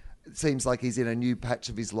of, it seems like he's in a new patch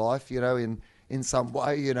of his life, in some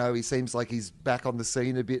way. He seems like he's back on the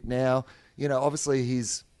scene a bit now. Obviously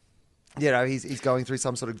he's going through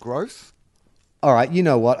some sort of growth. All right, you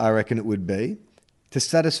know what I reckon it would be? To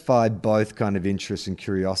satisfy both kind of interests and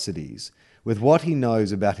curiosities with what he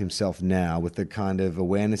knows about himself now, with the kind of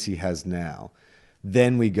awareness he has now,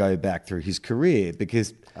 then we go back through his career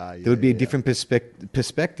because there would be a different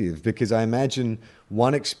perspective. Because I imagine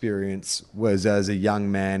one experience was as a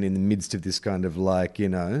young man in the midst of this kind of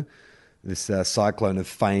this cyclone of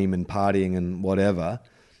fame and partying and whatever.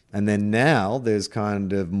 And then now there's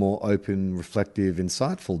kind of more open, reflective,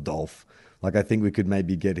 insightful Dolph. Like I think we could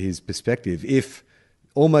maybe get his perspective. If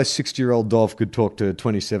almost 60-year-old Dolph could talk to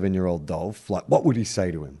 27-year-old Dolph, what would he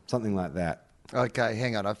say to him? Something like that. Okay,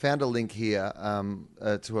 hang on. I found a link here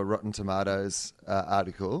to a Rotten Tomatoes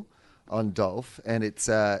article on Dolph, and it's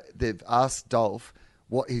they've asked Dolph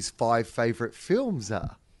what his 5 favourite films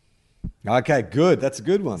are. Okay, good. That's a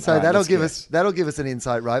good one. So All right, that'll let's give us an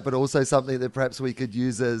insight, right? But also something that perhaps we could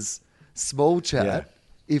use as small chat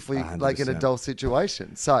if we 100%. in a Dolph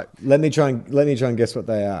situation. So Let me try and guess what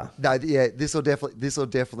they are. no, yeah, this will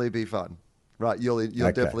definitely be fun. Right, you'll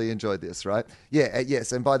Okay. definitely enjoy this, right? Yeah,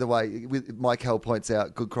 yes. And by the way, Mike Hell points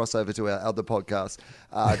out, good crossover to our other podcast,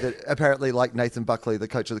 that apparently, like Nathan Buckley, the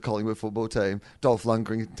coach of the Collingwood football team, Dolph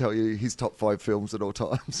Lundgren can tell you his top 5 films at all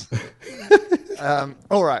times.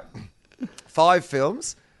 All right, 5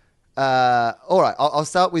 films. All right, I'll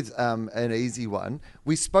start with an easy one.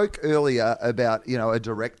 We spoke earlier about a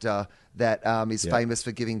director that is famous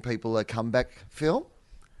for giving people a comeback film.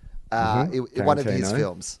 One of his Tarantino.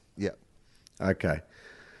 films. Yeah. Okay.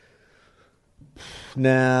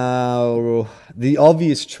 Now, the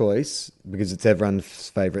obvious choice, because it's everyone's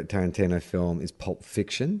favorite Tarantino film, is Pulp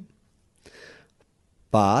Fiction.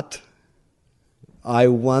 But I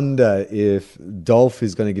wonder if Dolph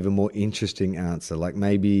is going to give a more interesting answer. Like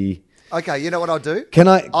maybe. Okay, you know what I'll do?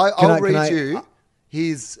 I'll read you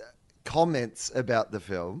his comments about the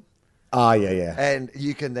film, Yeah. and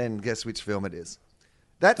you can then guess which film it is.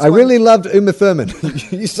 I really loved Uma Thurman.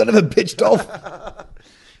 You son of a bitch, Dolph.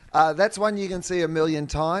 That's one you can see a million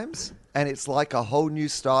times, and it's like a whole new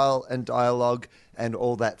style and dialogue and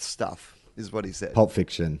all that stuff, is what he said. Pulp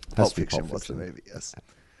Fiction. Pulp Fiction was the movie, yes.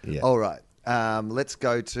 Yeah. All right. Let's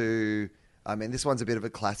go to, this one's a bit of a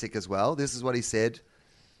classic as well. This is what he said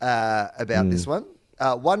about this one.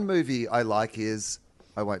 One movie I like is,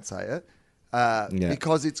 I won't say it,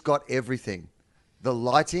 because it's got everything. The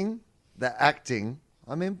lighting, the acting.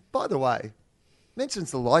 By the way,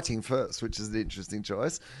 mentions the lighting first, which is an interesting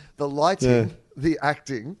choice. The lighting, the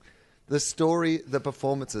acting, the story, the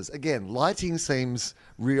performances. Again, lighting seems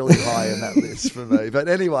really high in that list for me. But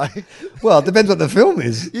anyway. Well, it depends what the film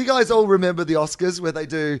is. You guys all remember the Oscars where they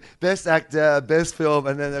do Best Actor, Best Film,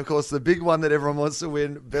 and then, of course, the big one that everyone wants to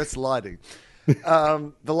win, Best Lighting.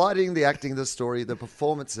 The lighting, the acting, the story, the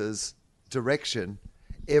performances, direction,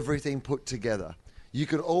 everything put together. You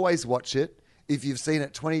can always watch it. If you've seen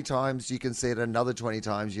it 20 times, you can see it another 20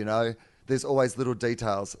 times, There's always little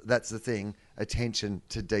details. That's the thing. Attention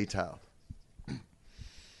to detail.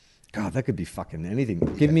 God, that could be fucking anything.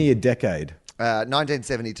 Give me a decade.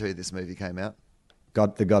 1972, this movie came out.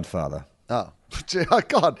 The Godfather. Oh,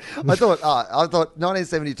 God. I thought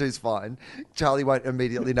 1972 is fine. Charlie won't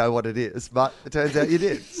immediately know what it is, but it turns out you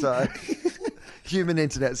did. So human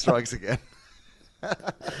internet strikes again.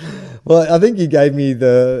 Well, I think you gave me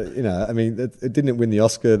it didn't win the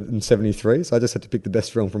Oscar in 73, so I just had to pick the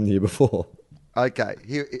best film from the year before. Okay,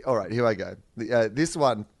 all right, here I go. This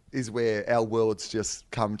one is where our worlds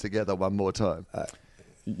just come together one more time.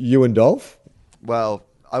 You and Dolph? Well,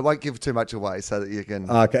 I won't give too much away so that you can...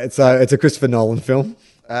 Okay, so it's a Christopher Nolan film.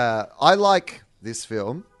 I like this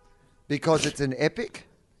film because it's an epic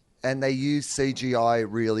and they use CGI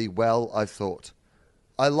really well, I thought.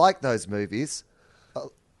 I like those movies.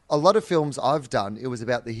 A lot of films I've done, it was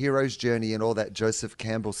about the hero's journey and all that Joseph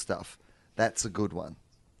Campbell stuff. That's a good one.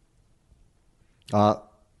 Hang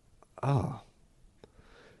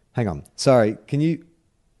on. Sorry, can you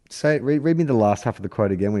read me the last half of the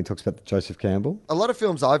quote again when he talks about the Joseph Campbell? A lot of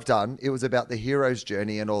films I've done, it was about the hero's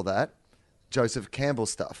journey and all that Joseph Campbell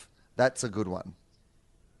stuff. That's a good one.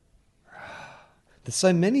 There's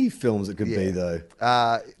so many films it could be, though.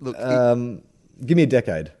 Look, Give me a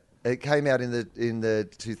decade. it came out in the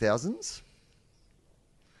 2000s.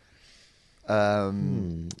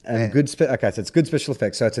 Okay, so it's good special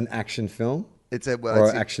effects. So it's an action film It's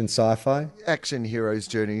or action sci-fi. action hero's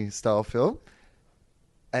journey style film,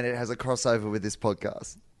 and it has a crossover with this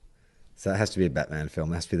podcast. So it has to be a Batman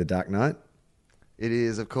film. It has to be The Dark Knight. It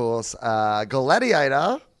is, of course,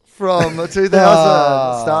 Gladiator from 2000,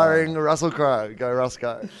 starring Russell Crowe. Go, Russ,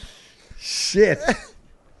 go. Shit.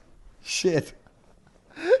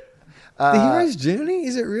 The hero's journey?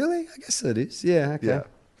 Is it really? I guess it is. Yeah. Okay. Yeah.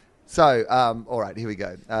 So, all right, here we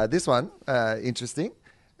go. This one, interesting.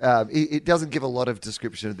 It doesn't give a lot of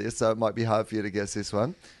description of this, so it might be hard for you to guess this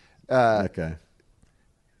one. Okay.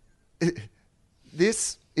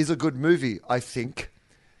 This is a good movie, I think.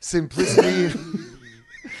 Simplicity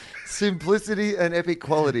and epic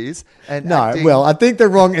qualities. And No, acting. well, I think the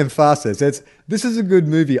wrong emphasis. This is a good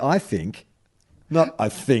movie, I think. Not I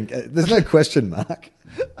think. There's no question mark.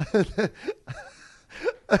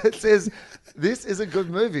 It says, this is a good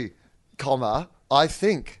movie, comma, I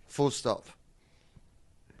think, full stop.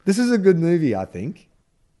 This is a good movie, I think.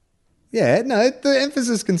 Yeah, no, the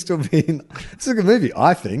emphasis can still be in, it's a good movie,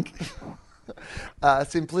 I think.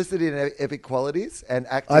 Simplicity and epic qualities and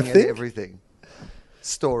acting I and think? everything.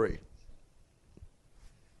 Story.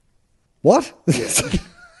 What? Say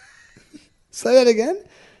that again?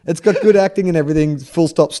 It's got good acting and everything, full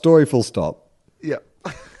stop, story, full stop. Yeah.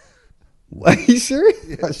 Are you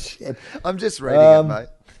serious? Oh, shit. I'm just reading it, mate.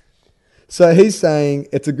 So he's saying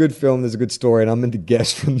it's a good film, there's a good story, and I'm meant to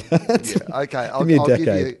guess from that. Yeah, okay, Give me a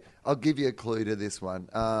decade. I'll give you a clue to this one.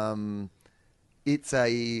 It's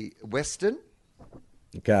a Western.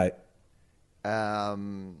 Okay.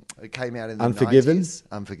 It came out in the Unforgiven? 90s.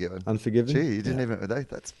 Unforgiven. Unforgiven? Gee, you didn't even...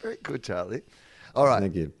 That's very good, Charlie. All right.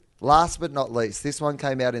 Thank you. Last but not least, this one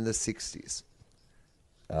came out in the 60s.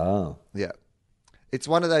 Oh. Yeah. It's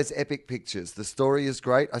one of those epic pictures. The story is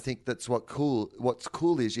great. I think that's what's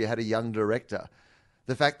cool is you had a young director.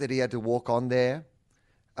 The fact that he had to walk on there,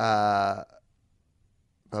 blah,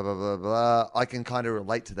 blah, blah, blah. I can kind of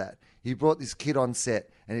relate to that. He brought this kid on set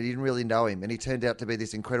and he didn't really know him. And he turned out to be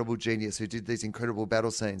this incredible genius who did these incredible battle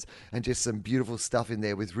scenes and just some beautiful stuff in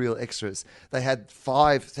there with real extras. They had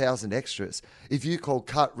 5,000 extras. If you call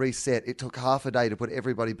cut, reset, it took half a day to put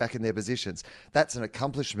everybody back in their positions. That's an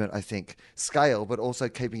accomplishment, I think. Scale, but also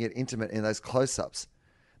keeping it intimate in those close-ups.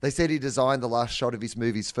 They said he designed the last shot of his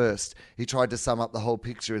movies first. He tried to sum up the whole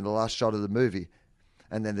picture in the last shot of the movie.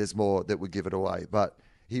 And then there's more that would give it away. But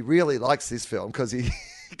he really likes this film because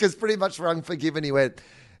pretty much for Unforgiven, he went,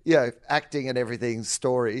 acting and everything,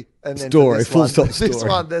 story. And then Story, full stop This story.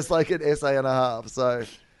 one, there's like an essay and a half. So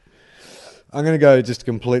I'm going to go just a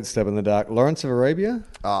complete step in the dark. Lawrence of Arabia?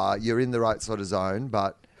 you're in the right sort of zone,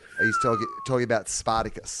 but he's talking about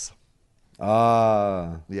Spartacus.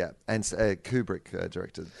 Ah. Yeah, and Kubrick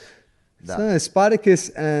directed that. So Spartacus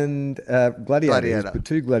and Gladiator. Gladiator. Put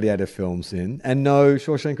 2 Gladiator films in, and no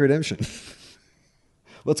Shawshank Redemption.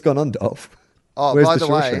 What's going on, Dolph? Oh, Where's by the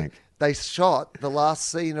the way, Shawshank? they shot the last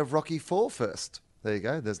scene of Rocky IV first. There you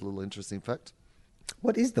go. There's a little interesting fact.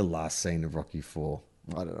 What is the last scene of Rocky IV?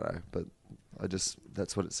 I don't know, but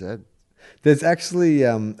that's what it said. There's actually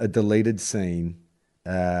a deleted scene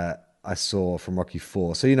I saw from Rocky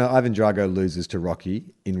IV. So, Ivan Drago loses to Rocky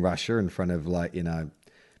in Russia in front of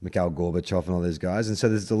Mikhail Gorbachev and all those guys. And so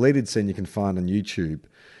there's a deleted scene you can find on YouTube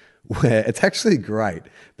where it's actually great,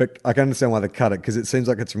 but I can understand why they cut it because it seems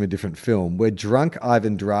like it's from a different film, where drunk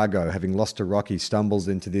Ivan Drago, having lost to Rocky, stumbles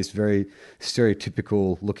into this very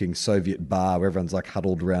stereotypical looking Soviet bar where everyone's like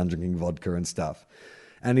huddled around drinking vodka and stuff.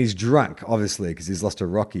 And he's drunk, obviously, because he's lost to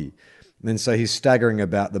Rocky. And so he's staggering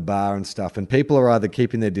about the bar and stuff, and people are either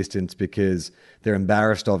keeping their distance because they're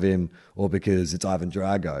embarrassed of him or because it's Ivan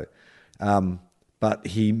Drago. But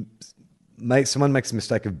someone makes a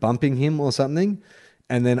mistake of bumping him or something,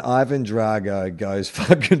 and then Ivan Drago goes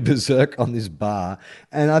fucking berserk on this bar.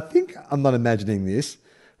 And I think, I'm not imagining this.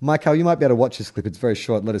 Michael, you might be able to watch this clip. It's very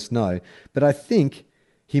short. Let us know. But I think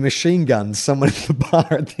he machine guns someone in the bar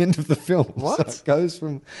at the end of the film. What? So it goes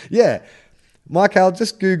from... Yeah. Michael,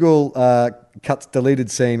 just Google cuts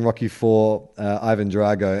deleted scene Rocky IV, Ivan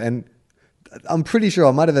Drago. And I'm pretty sure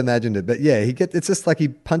I might have imagined it. But yeah, it's just like he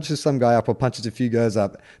punches some guy up or punches a few guys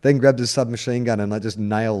up, then grabs his submachine gun and just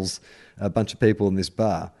nails a bunch of people in this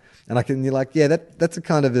bar. And you're like, yeah, that's a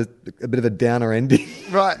kind of a bit of a downer ending.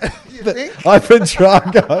 Right. You But think? Ivan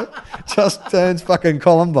Drago just turns fucking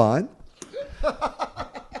Columbine.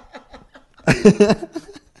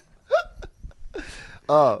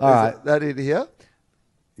 Oh, All right. that in here?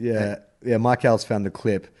 Yeah, Michael's found the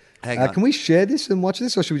clip. Hang on. Can we share this and watch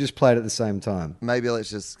this, or should we just play it at the same time? Maybe let's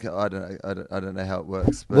just. I don't know. I don't know how it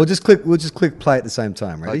works. But We'll just click play at the same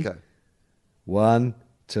time. Ready? okay. 1,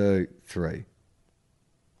 2, 3.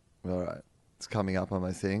 All right. It's coming up on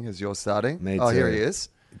my thing as you're starting. Me Oh, here too. he is.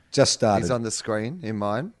 Just started. He's on the screen in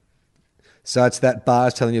mine. So it's that bar I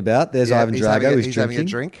was telling you about. There's Yeah, Ivan Drago. He's having drinking. a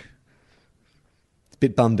drink. A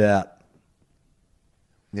bit bummed out.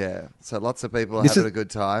 Yeah. So lots of people are This having is- a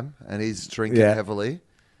good time, and he's drinking Yeah. heavily.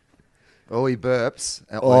 Oh, he burps.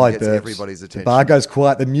 And Oh, he he gets burps. everybody's The attention. bar goes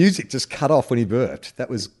quiet. The music just cut off when he burped. That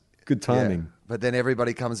was good Yeah. timing. But then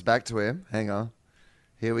everybody comes back to him. Hang on.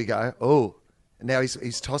 Here we go. Oh, now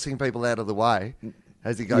he's tossing people out of the way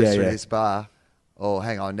as he goes Yeah, through yeah. this bar. Oh,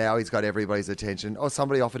 hang on. Now he's got everybody's attention. Oh,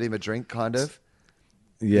 somebody offered him a drink, kind of.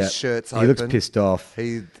 Yeah. His shirt's He looks open. pissed off.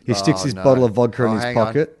 He sticks oh, his no. bottle of vodka in Oh, his hang on.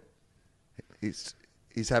 pocket. He's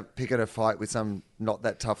picking a fight with some not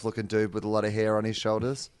that tough looking dude with a lot of hair on his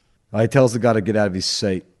shoulders. He tells the guy to get out of his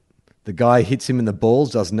seat. The guy hits him in the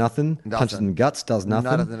balls, does nothing. Punches him in the guts, does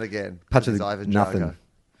nothing. Nothing again. Punches This is the Ivan nothing. Drago.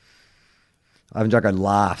 Ivan Drago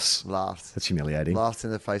laughs. Laughs. That's humiliating. Laughs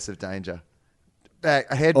in the face of danger. A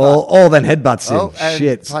headbutt. Then headbutts him. Oh, and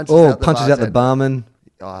Shit. punches out the punches out the barman.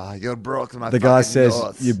 Oh, you broke my The guy fucking says,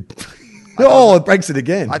 nose. "You." Oh, it breaks it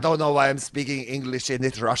again. I don't know why I'm speaking English in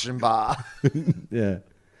this Russian bar. Yeah.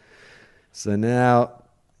 So now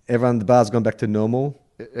the bar's gone back to normal.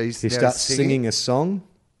 He starts singing a song.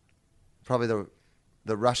 Probably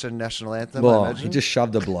the Russian national anthem, I Well, imagine. he just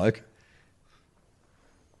shoved a bloke.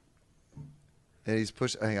 And he's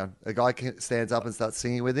hang on. A guy stands up and starts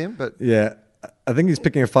singing with him, but Yeah. I think he's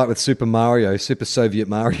picking a fight with Super Mario, Super Soviet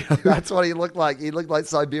Mario. that's what he looked like. He looked like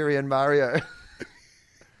Siberian Mario.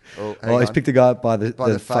 Oh, hang He's on. picked a guy up by the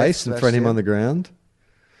face, face and thrown him smashed on the ground.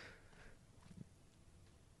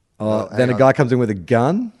 Oh, Then a hang guy on. comes in with a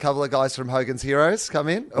gun. Couple of guys from Hogan's Heroes come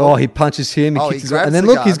in. Oh, he punches him. He Oh, kicks he his and grabs then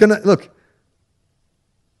the look, he's gun. gonna look.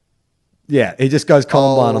 Yeah, he just goes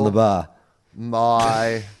Columbine on the bar.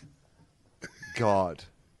 My God.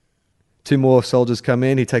 2 more soldiers come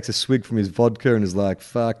in. He takes a swig from his vodka and is like,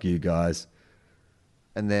 "Fuck you guys."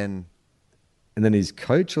 And then, And then his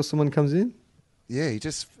coach or someone comes in. yeah, he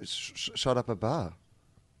just shot up a bar.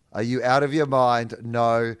 Are you out of your mind?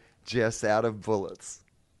 No, just out of bullets.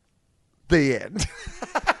 The end.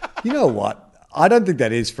 You know what? I don't think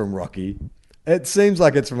that is from Rocky. It seems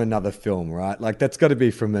like it's from another film, right? Like that's got to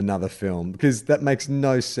be from another film because that makes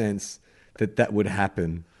no sense that that would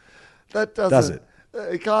happen. That doesn't. Does it?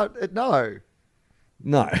 It can't. No.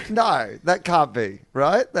 No. No, that can't be,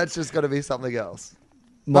 right? That's just got to be something else.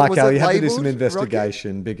 But Mike, was you it have to do some labelled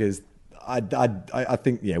investigation because I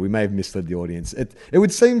think, yeah, we may have misled the audience. It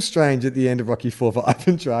would seem strange at the end of Rocky 4 for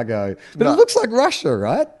Ivan Drago, but No. it looks like Russia,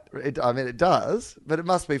 right? I mean, it does, but it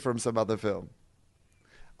must be from some other film.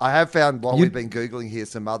 I have found while we've been Googling here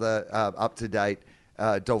some other up-to-date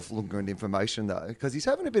Dolph Lundgren information, though, because he's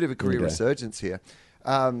having a bit of a career Okay. resurgence here.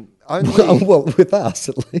 Well, Only, with us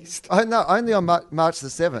at least. only on March the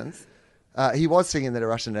 7th, he was singing the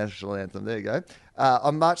Russian national anthem. There you go.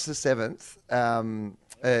 On March the 7th,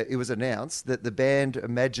 it was announced that the band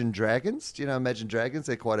Imagine Dragons, do you know Imagine Dragons?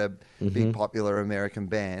 They're quite a big, popular American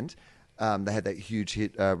band. They had that huge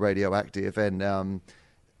hit, Radioactive, and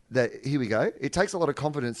here we go. It takes a lot of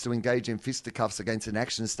confidence to engage in fisticuffs against an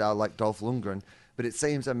action star like Dolph Lundgren, but it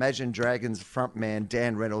seems Imagine Dragons frontman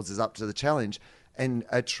Dan Reynolds is up to the challenge. And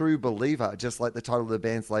a true believer, just like the title of the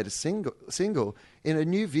band's latest single. In a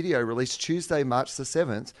new video released Tuesday, March the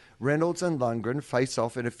 7th, Reynolds and Lundgren face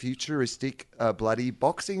off in a futuristic, bloody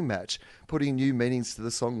boxing match, putting new meanings to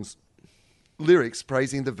the song's lyrics,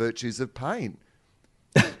 praising the virtues of pain.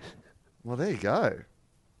 Well, there you go.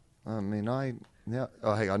 I mean, hang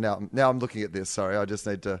on. Now I'm looking at this. Sorry, I just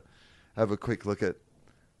need to have a quick look at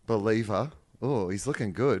Believer. Oh, he's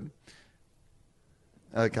looking good.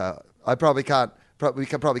 Okay, I probably can't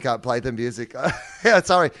play the music. Yeah,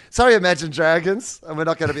 sorry, Imagine Dragons, and we're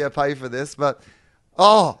not going to be able to pay for this. But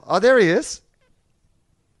oh, there he is.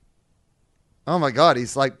 Oh my God,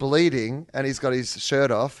 he's like bleeding, and he's got his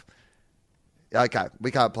shirt off. Okay,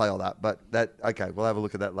 we can't play all that, but okay, we'll have a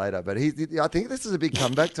look at that later. But I think this is a big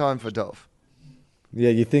comeback time for Dolph. Yeah,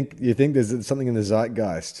 you think there's something in the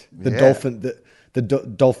zeitgeist, the Yeah. dolphin, the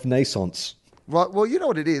Dolph Naissance. Right. Well, you know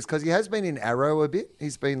what it is, because he has been in Arrow a bit.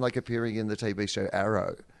 He's been like appearing in the TV show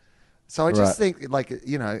Arrow. So I just think, like,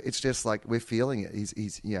 it's just like we're feeling it.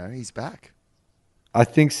 He's back. I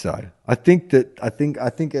think so. I think a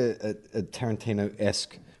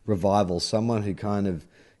Tarantino-esque revival, someone who kind of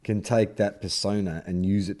can take that persona and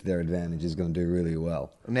use it to their advantage is going to do really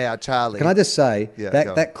well. Now, Charlie. Can I just say Yeah,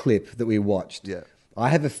 go on. that clip that we watched? Yeah. I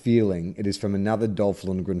have a feeling it is from another Dolph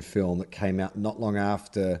Lundgren film that came out not long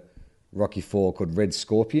after Rocky IV called Red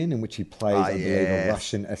Scorpion, in which he plays, I believe, yes. a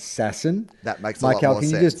Russian assassin. That makes a lot Michael, more can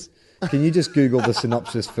sense. Can you just Google the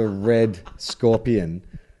synopsis for Red Scorpion?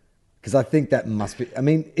 Because I think that must be.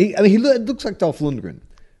 He looks like Dolph Lundgren,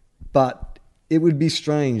 but it would be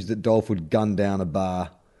strange that Dolph would gun down a bar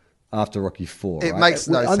after Rocky IV. It right? makes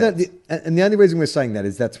no sense. And the only reason we're saying that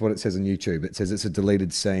is that's what it says on YouTube. It says it's a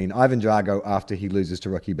deleted scene. Ivan Drago after he loses to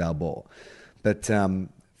Rocky Balboa. But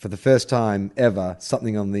for the first time ever,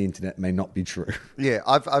 something on the internet may not be true. Yeah,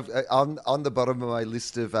 I've on the bottom of my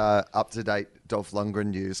list of up-to-date Dolph Lundgren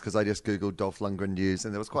news, because I just Googled Dolph Lundgren news,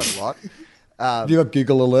 and there was quite a lot. Have you got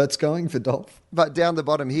Google alerts going for Dolph? But down the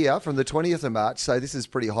bottom here, from the 20th of March, so this is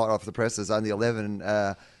pretty hot off the presses, only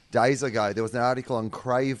 11 days ago, there was an article on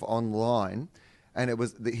Crave Online, and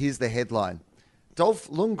here's the headline. Dolph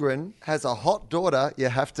Lundgren has a hot daughter you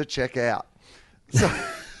have to check out.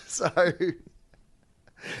 So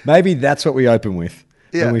Maybe that's what we open with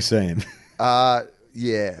Yeah. when we see him.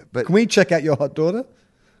 yeah, but Can we check out your hot daughter?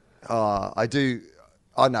 I do.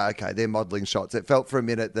 Oh no, okay, they're modelling shots. It felt for a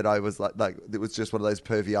minute that I was like it was just one of those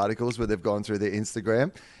pervy articles where they've gone through their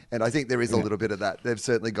Instagram, and I think there is a little bit of that. They've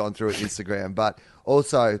certainly gone through Instagram, but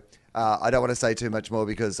also I don't want to say too much more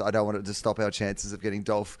because I don't want it to stop our chances of getting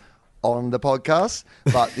Dolph on the podcast.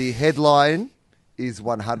 But the headline is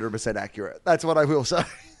 100% accurate. That's what I will say.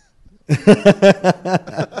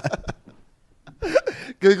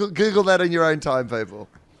 Google that in your own time, people.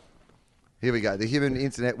 Here we go. The human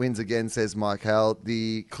internet wins again, says Mike Howell.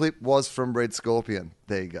 The clip was from Red Scorpion.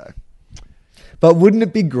 There you go. But wouldn't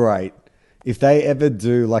it be great if they ever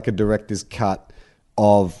do like a director's cut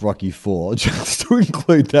of Rocky IV, just to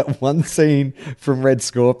include that one scene from Red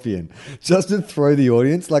Scorpion, just to throw the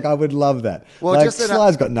audience? Like, I would love that. Well, like, just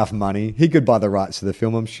Sly's got enough money. He could buy the rights to the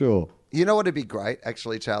film, I'm sure. You know what would be great,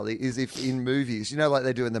 actually, Charlie, is if in movies, like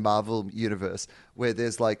they do in the Marvel universe, where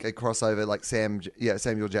there's like a crossover, like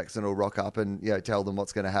Samuel Jackson will rock up and tell them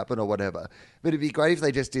what's going to happen or whatever. But it'd be great if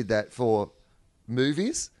they just did that for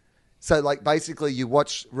movies. So like basically, you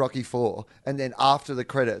watch Rocky IV, and then after the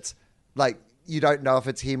credits, like you don't know if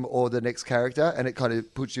it's him or the next character, and it kind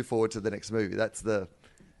of puts you forward to the next movie. That's the,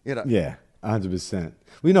 Yeah, 100%.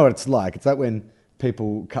 We know what it's like. It's like when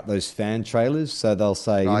people cut those fan trailers, so they'll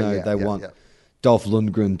say, they want Dolph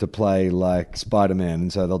Lundgren to play like Spider-Man,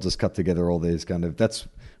 and so they'll just cut together all these kind of. That's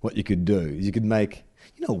what you could do. You could make.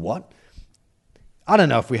 You know what? I don't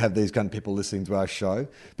know if we have these kind of people listening to our show,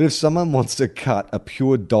 but if someone wants to cut a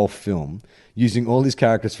pure Dolph film using all his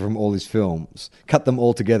characters from all his films, cut them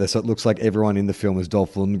all together so it looks like everyone in the film is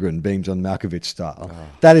Dolph Lundgren, being John Malkovich style.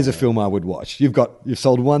 That is a film I would watch. You've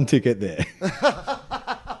sold one ticket there.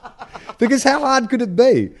 Because how hard could it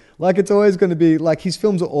be? Like, it's always going to be, like, his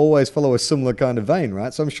films always follow a similar kind of vein,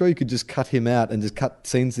 right? So I'm sure you could just cut him out and just cut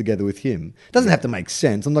scenes together with him. It doesn't have to make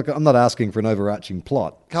sense. I'm not asking for an overarching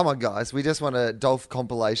plot. Come on, guys. We just want a Dolph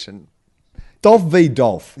compilation. Dolph v.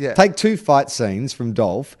 Dolph. Yeah. Take 2 fight scenes from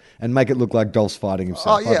Dolph and make it look like Dolph's fighting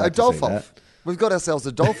himself. Oh, yeah, I'd like a Dolph to see off. We've got ourselves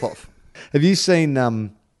a Dolph off. Have you seen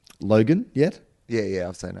Logan yet? Yeah,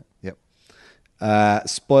 I've seen it. Yep.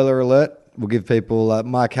 Spoiler alert. We'll give people,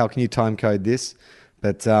 Mike, how can you time code this?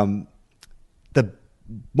 But it's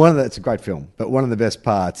a great film, but one of the best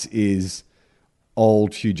parts is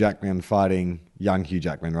old Hugh Jackman fighting young Hugh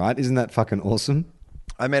Jackman, right? Isn't that fucking awesome?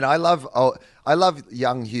 I mean, I love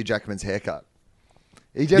young Hugh Jackman's haircut.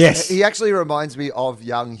 Yes. He actually reminds me of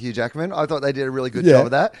young Hugh Jackman. I thought they did a really good job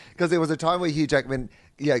of that, because there was a time where Hugh Jackman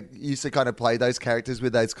used to kind of play those characters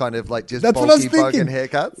with those kind of like just bulky bogan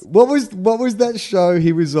haircuts. What was that show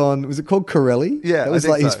he was on? Was it called Corelli? Yeah, that was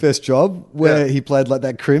like his first job where he played like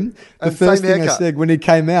that crim. The And first same thing I haircut. said when he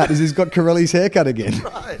came out is he's got Corelli's haircut again.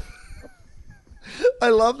 Right. I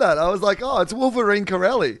love that. I was like, oh, it's Wolverine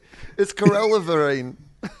Corelli. It's Corelliverine.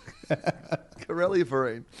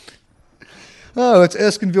 Corelliverine. Oh, it's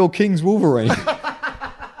Erskineville King's Wolverine.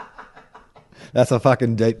 That's a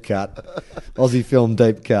fucking deep cut. Aussie film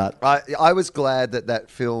deep cut. I was glad that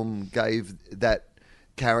film gave that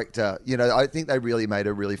character, I think they really made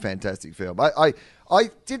a really fantastic film. I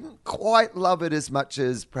didn't quite love it as much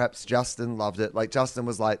as perhaps Justin loved it. Like, Justin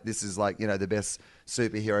was like, this is like, the best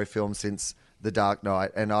superhero film since The Dark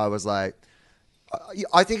Knight. And I was like,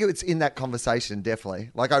 I think it's in that conversation,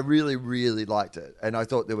 definitely. Like, I really, really liked it. And I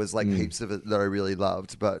thought there was like heaps of it that I really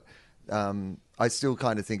loved. But I still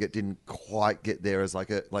kind of think it didn't quite get there as like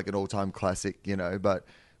an all-time classic, but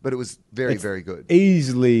it was very, very good.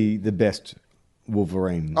 Easily the best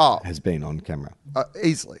Wolverine has been on camera.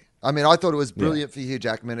 Easily. I mean, I thought it was brilliant for Hugh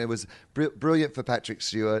Jackman. It was brilliant for Patrick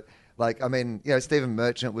Stewart. Like, I mean, Stephen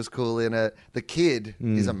Merchant was cool in it. The kid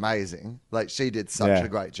is amazing. Like, she did such a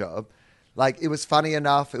great job. Like, it was funny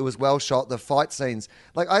enough. It was well shot. The fight scenes.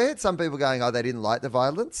 Like, I heard some people going, they didn't like the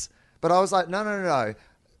violence. But I was like, no.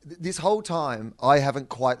 This whole time, I haven't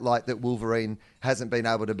quite liked that Wolverine hasn't been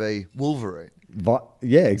able to be Wolverine.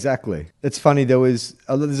 Yeah, exactly. It's funny. There's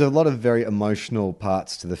a lot of very emotional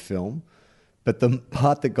parts to the film, but the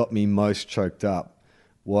part that got me most choked up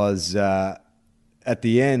was at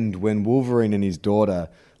the end when Wolverine and his daughter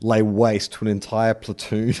lay waste to an entire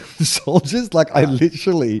platoon of soldiers. Like, I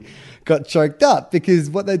literally got choked up, because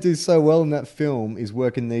what they do so well in that film is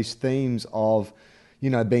work in these themes of,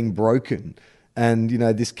 being broken. And,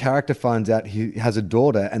 this character finds out he has a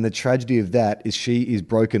daughter, and the tragedy of that is she is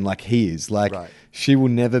broken like he is. Like, she will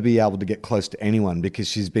never be able to get close to anyone because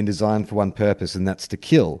she's been designed for one purpose, and that's to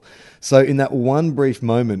kill. So in that one brief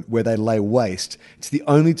moment where they lay waste, it's the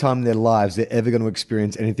only time in their lives they're ever going to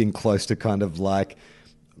experience anything close to kind of like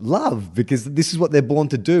love, because this is what they're born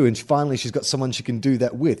to do. And finally she's got someone she can do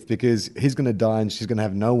that with, because he's going to die and she's going to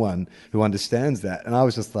have no one who understands that. And I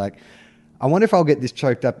was just like, I wonder if I'll get this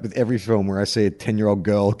choked up with every film where I see a 10-year-old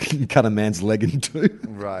girl cut a man's leg in two.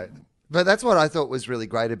 Right. But that's what I thought was really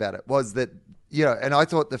great about it, was that, and I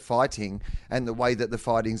thought the fighting and the way that the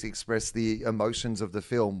fightings expressed the emotions of the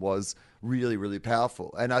film was really, really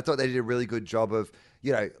powerful. And I thought they did a really good job of,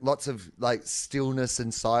 lots of like stillness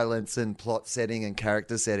and silence and plot setting and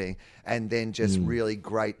character setting, and then just really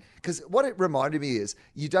great. Because what it reminded me is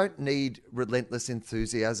you don't need relentless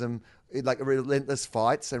enthusiasm, like relentless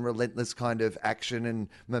fights and relentless kind of action and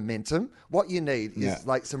momentum. What you need is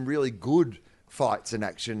like some really good fights and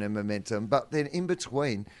action and momentum, but then in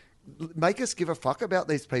between, make us give a fuck about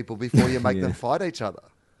these people before you make them fight each other.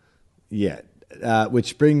 Yeah.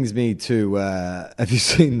 Which brings me to, have you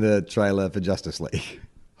seen the trailer for Justice League?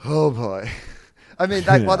 Oh boy. I mean,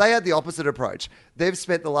 they had the opposite approach. They've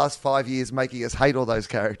spent the last 5 years making us hate all those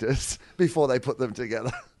characters before they put them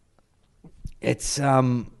together. It's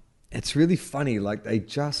really funny. Like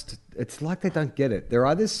it's like they don't get it. They're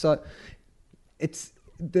either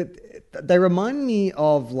they remind me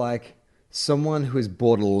of like someone who has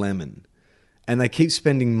bought a lemon and they keep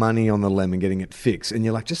spending money on the lemon, getting it fixed. And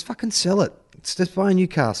you're like, just fucking sell it. Just buy a new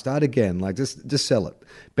car, start again. Like just sell it.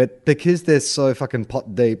 But because they're so fucking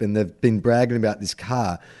pot deep and they've been bragging about this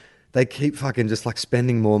car, they keep fucking just like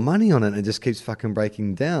spending more money on it and it just keeps fucking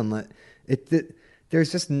breaking down. Like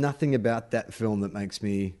there's just nothing about that film that makes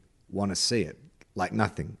me want to see it. Like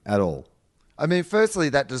nothing at all. I mean, firstly,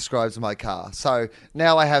 that describes my car. So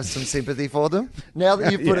now I have some sympathy for them. Now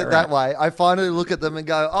that you put it that way, I finally look at them and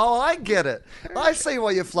go, oh, I get it. I see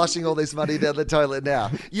why you're flushing all this money down the toilet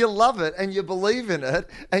now. You love it and you believe in it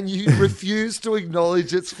and you refuse to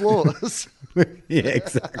acknowledge its flaws. Yeah,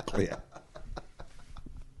 exactly.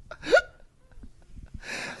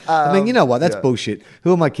 I mean, you know what? That's bullshit.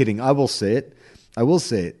 Who am I kidding? I will see it.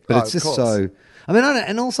 But it's just so... I mean,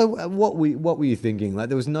 and also, what were you thinking? Like,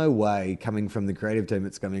 there was no way coming from the creative team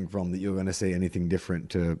it's coming from that you were going to see anything different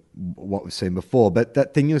to what we've seen before. But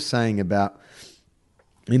that thing you're saying about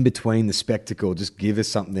in between the spectacle, just give us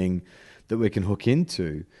something that we can hook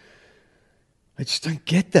into. I just don't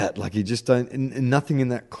get that. Like, you just don't, and nothing in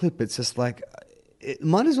that clip. It's just like, it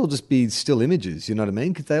might as well just be still images, you know what I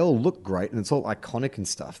mean? Because they all look great and it's all iconic and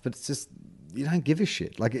stuff, but it's just, you don't give a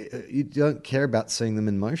shit. Like, you don't care about seeing them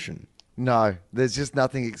in motion. No, there's just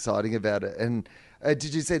nothing exciting about it. And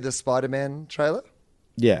did you see the Spider-Man trailer?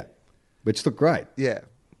 Yeah, which looked great. Yeah,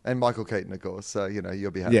 and Michael Keaton, of course. So,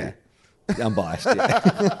 you'll be happy. Yeah, I'm biased.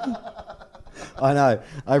 Yeah. I know.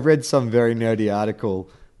 I read some very nerdy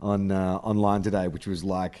article on online today, which was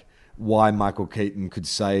like why Michael Keaton could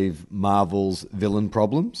save Marvel's villain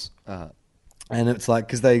problems. And it's like,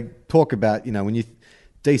 because they talk about, when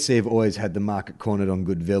DC have always had the market cornered on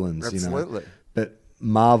good villains. Absolutely. But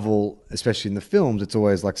Marvel, especially in the films, it's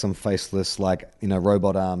always like some faceless, like,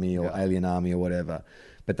 robot army or alien army or whatever.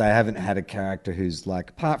 But they haven't had a character who's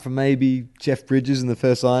like, apart from maybe Jeff Bridges in the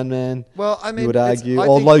first Iron Man. Well, I mean, you would argue,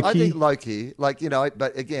 or Loki. I think Loki,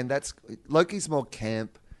 but again, Loki's more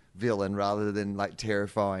camp villain rather than like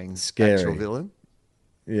terrifying, scary actual villain.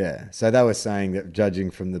 Yeah. So they were saying that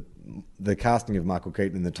judging from the casting of Michael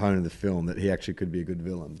Keaton and the tone of the film, that he actually could be a good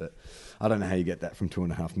villain. But I don't know how you get that from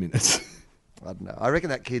 2.5 minutes. I don't know. I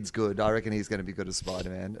reckon that kid's good. I reckon he's going to be good as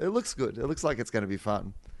Spider-Man. It looks good. It looks like it's going to be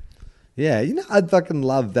fun. Yeah, I'd fucking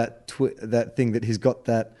love that thing that he's got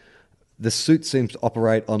that the suit seems to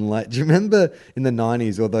operate on like. Do you remember in the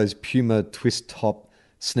 90s all those Puma twist top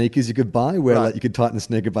sneakers you could buy where like you could tighten the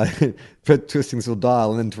sneaker by twisting this little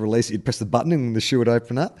dial and then to release it you'd press the button and the shoe would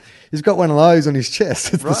open up? He's got one of those on his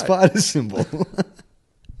chest. It's the spider symbol.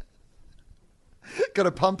 Got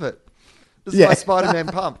to pump it. This is my Spider-Man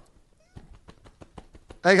pump.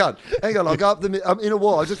 Hang on. I'll go up I'm in a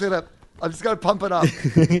wall. I'm just going to pump it up.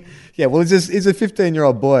 Yeah, well, he's a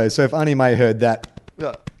 15-year-old boy, so if Annie Mae heard that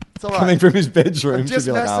it's all right. coming from his bedroom, I'm just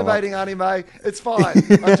masturbating, Annie Mae. It's fine.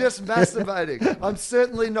 I'm just masturbating. I'm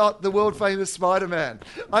certainly not the world-famous Spider-Man.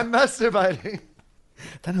 I'm masturbating.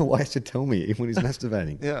 I don't know why he should tell me even when he's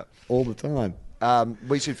masturbating. Yeah. All the time.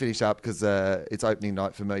 We should finish up because it's opening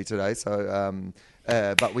night for me today, so...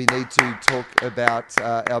 but we need to talk about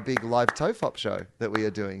our big live TOEFOP show that we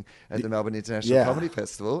are doing at the Melbourne International Comedy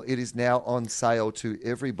Festival. It is now on sale to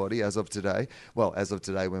everybody as of today. Well, as of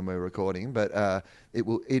today when we're recording, but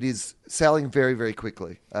it is selling very, very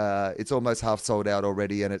quickly. It's almost half sold out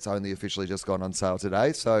already, and it's only officially just gone on sale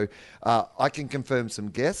today. So I can confirm some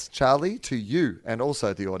guests, Charlie, to you and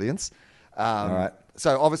also the audience. All right.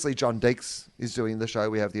 So obviously John Deeks is doing the show.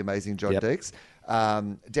 We have the amazing John Deeks.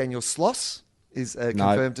 Daniel Sloss is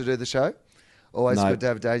confirmed to do the show. Always good to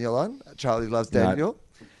have Daniel on. Charlie loves Daniel.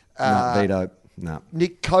 Veto. No.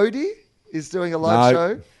 Nick Cody is doing a live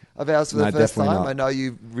show of ours for the first time. Not. I know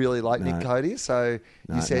you really like Nick Cody, so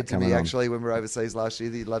you said to me actually when we were overseas last year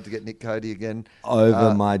that you'd love to get Nick Cody again.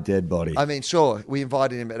 Over my dead body. I mean, sure, we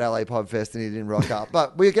invited him at LA Pod Fest and he didn't rock up,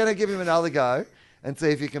 but we're going to give him another go and see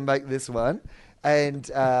if he can make this one. And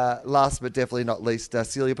last but definitely not least,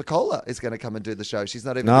 Celia Piccola is going to come and do the show. She's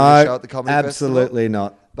not even doing No, a show at the Comedy Festival. absolutely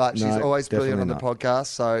not. But she's No, always brilliant on the definitely podcast.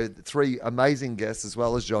 So 3 amazing guests as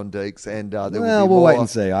well as John Deeks. And there will Well, be we'll more, wait and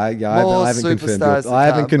see. I haven't confirmed superstars your, I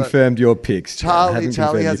haven't to come, but confirmed your picks. I Charlie haven't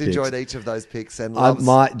confirmed has your picks. enjoyed each of those picks and I loves.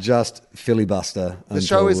 might just filibuster. The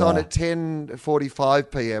show is on at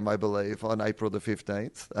 10:45 p.m. I believe on April the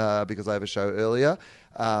 15th because I have a show earlier.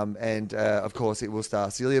 And of course, it will star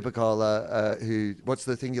Celia Piccola. Who? What's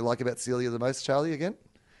the thing you like about Celia the most, Charlie? Again,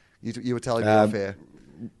 you were telling me off air.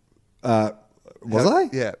 Was I?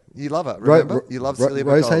 Yeah, you love her. Remember, you love Celia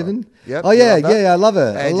Piccola. Rosehaven. Yep, Oh you yeah, love that. yeah. I love her.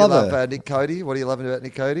 And I you love love her. Nick Cody. What are you loving about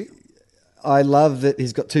Nick Cody? I love that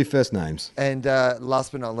he's got 2 first names. And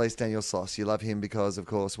last but not least, Daniel Sloss. You love him because, of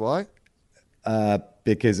course, why?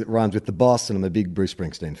 Because it rhymes with the boss, and I'm a big Bruce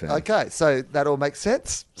Springsteen fan. Okay, so that all makes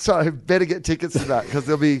sense. So better get tickets to that because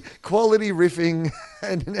there'll be quality riffing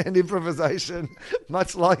and improvisation,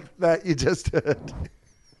 much like that you just heard.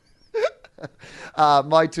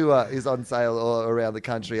 My tour is on sale all around the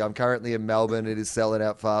country. I'm currently in Melbourne. It is selling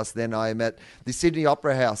out fast. Then I am at the Sydney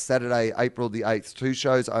Opera House Saturday, April the 8th. 2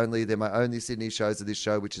 shows only. They're my only Sydney shows of this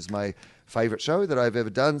show, which is my favourite show that I've ever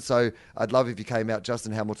done. So I'd love if you came out.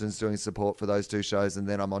 Justin Hamilton's doing support for those 2 shows. And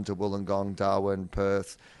then I'm on to Wollongong, Darwin,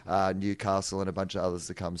 Perth, Newcastle, and a bunch of others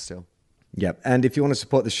to come still. Yep. And if you want to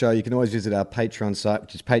support the show, you can always visit our Patreon site,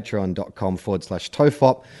 which is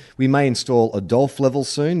patreon.com/TOFOP. We may install a Dolph level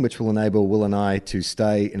soon, which will enable Will and I to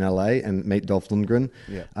stay in LA and meet Dolph Lundgren.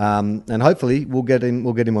 Yeah. And hopefully we'll get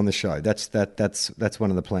him on the show. That's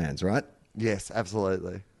one of the plans, right? Yes,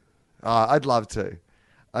 absolutely. I'd love to.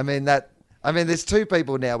 I mean, there's 2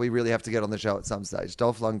 people now we really have to get on the show at some stage,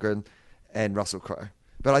 Dolph Lundgren and Russell Crowe.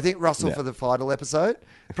 But I think Russell for the final episode.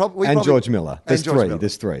 George Miller. There's George 3. Miller.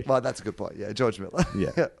 There's 3. Well, that's a good point. Yeah, George Miller.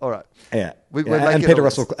 Yeah. All right. Yeah. We're and making Peter a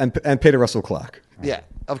Russell list. and Peter Russell Clark. Yeah,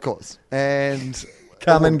 of course. And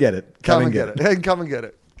Come and get it. Come and get it. And come and get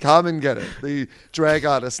it. Come and get it. The drag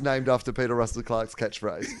artist named after Peter Russell Clark's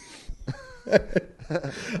catchphrase.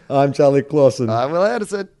 I'm Charlie Clausen. I'm Will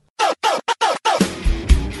Anderson.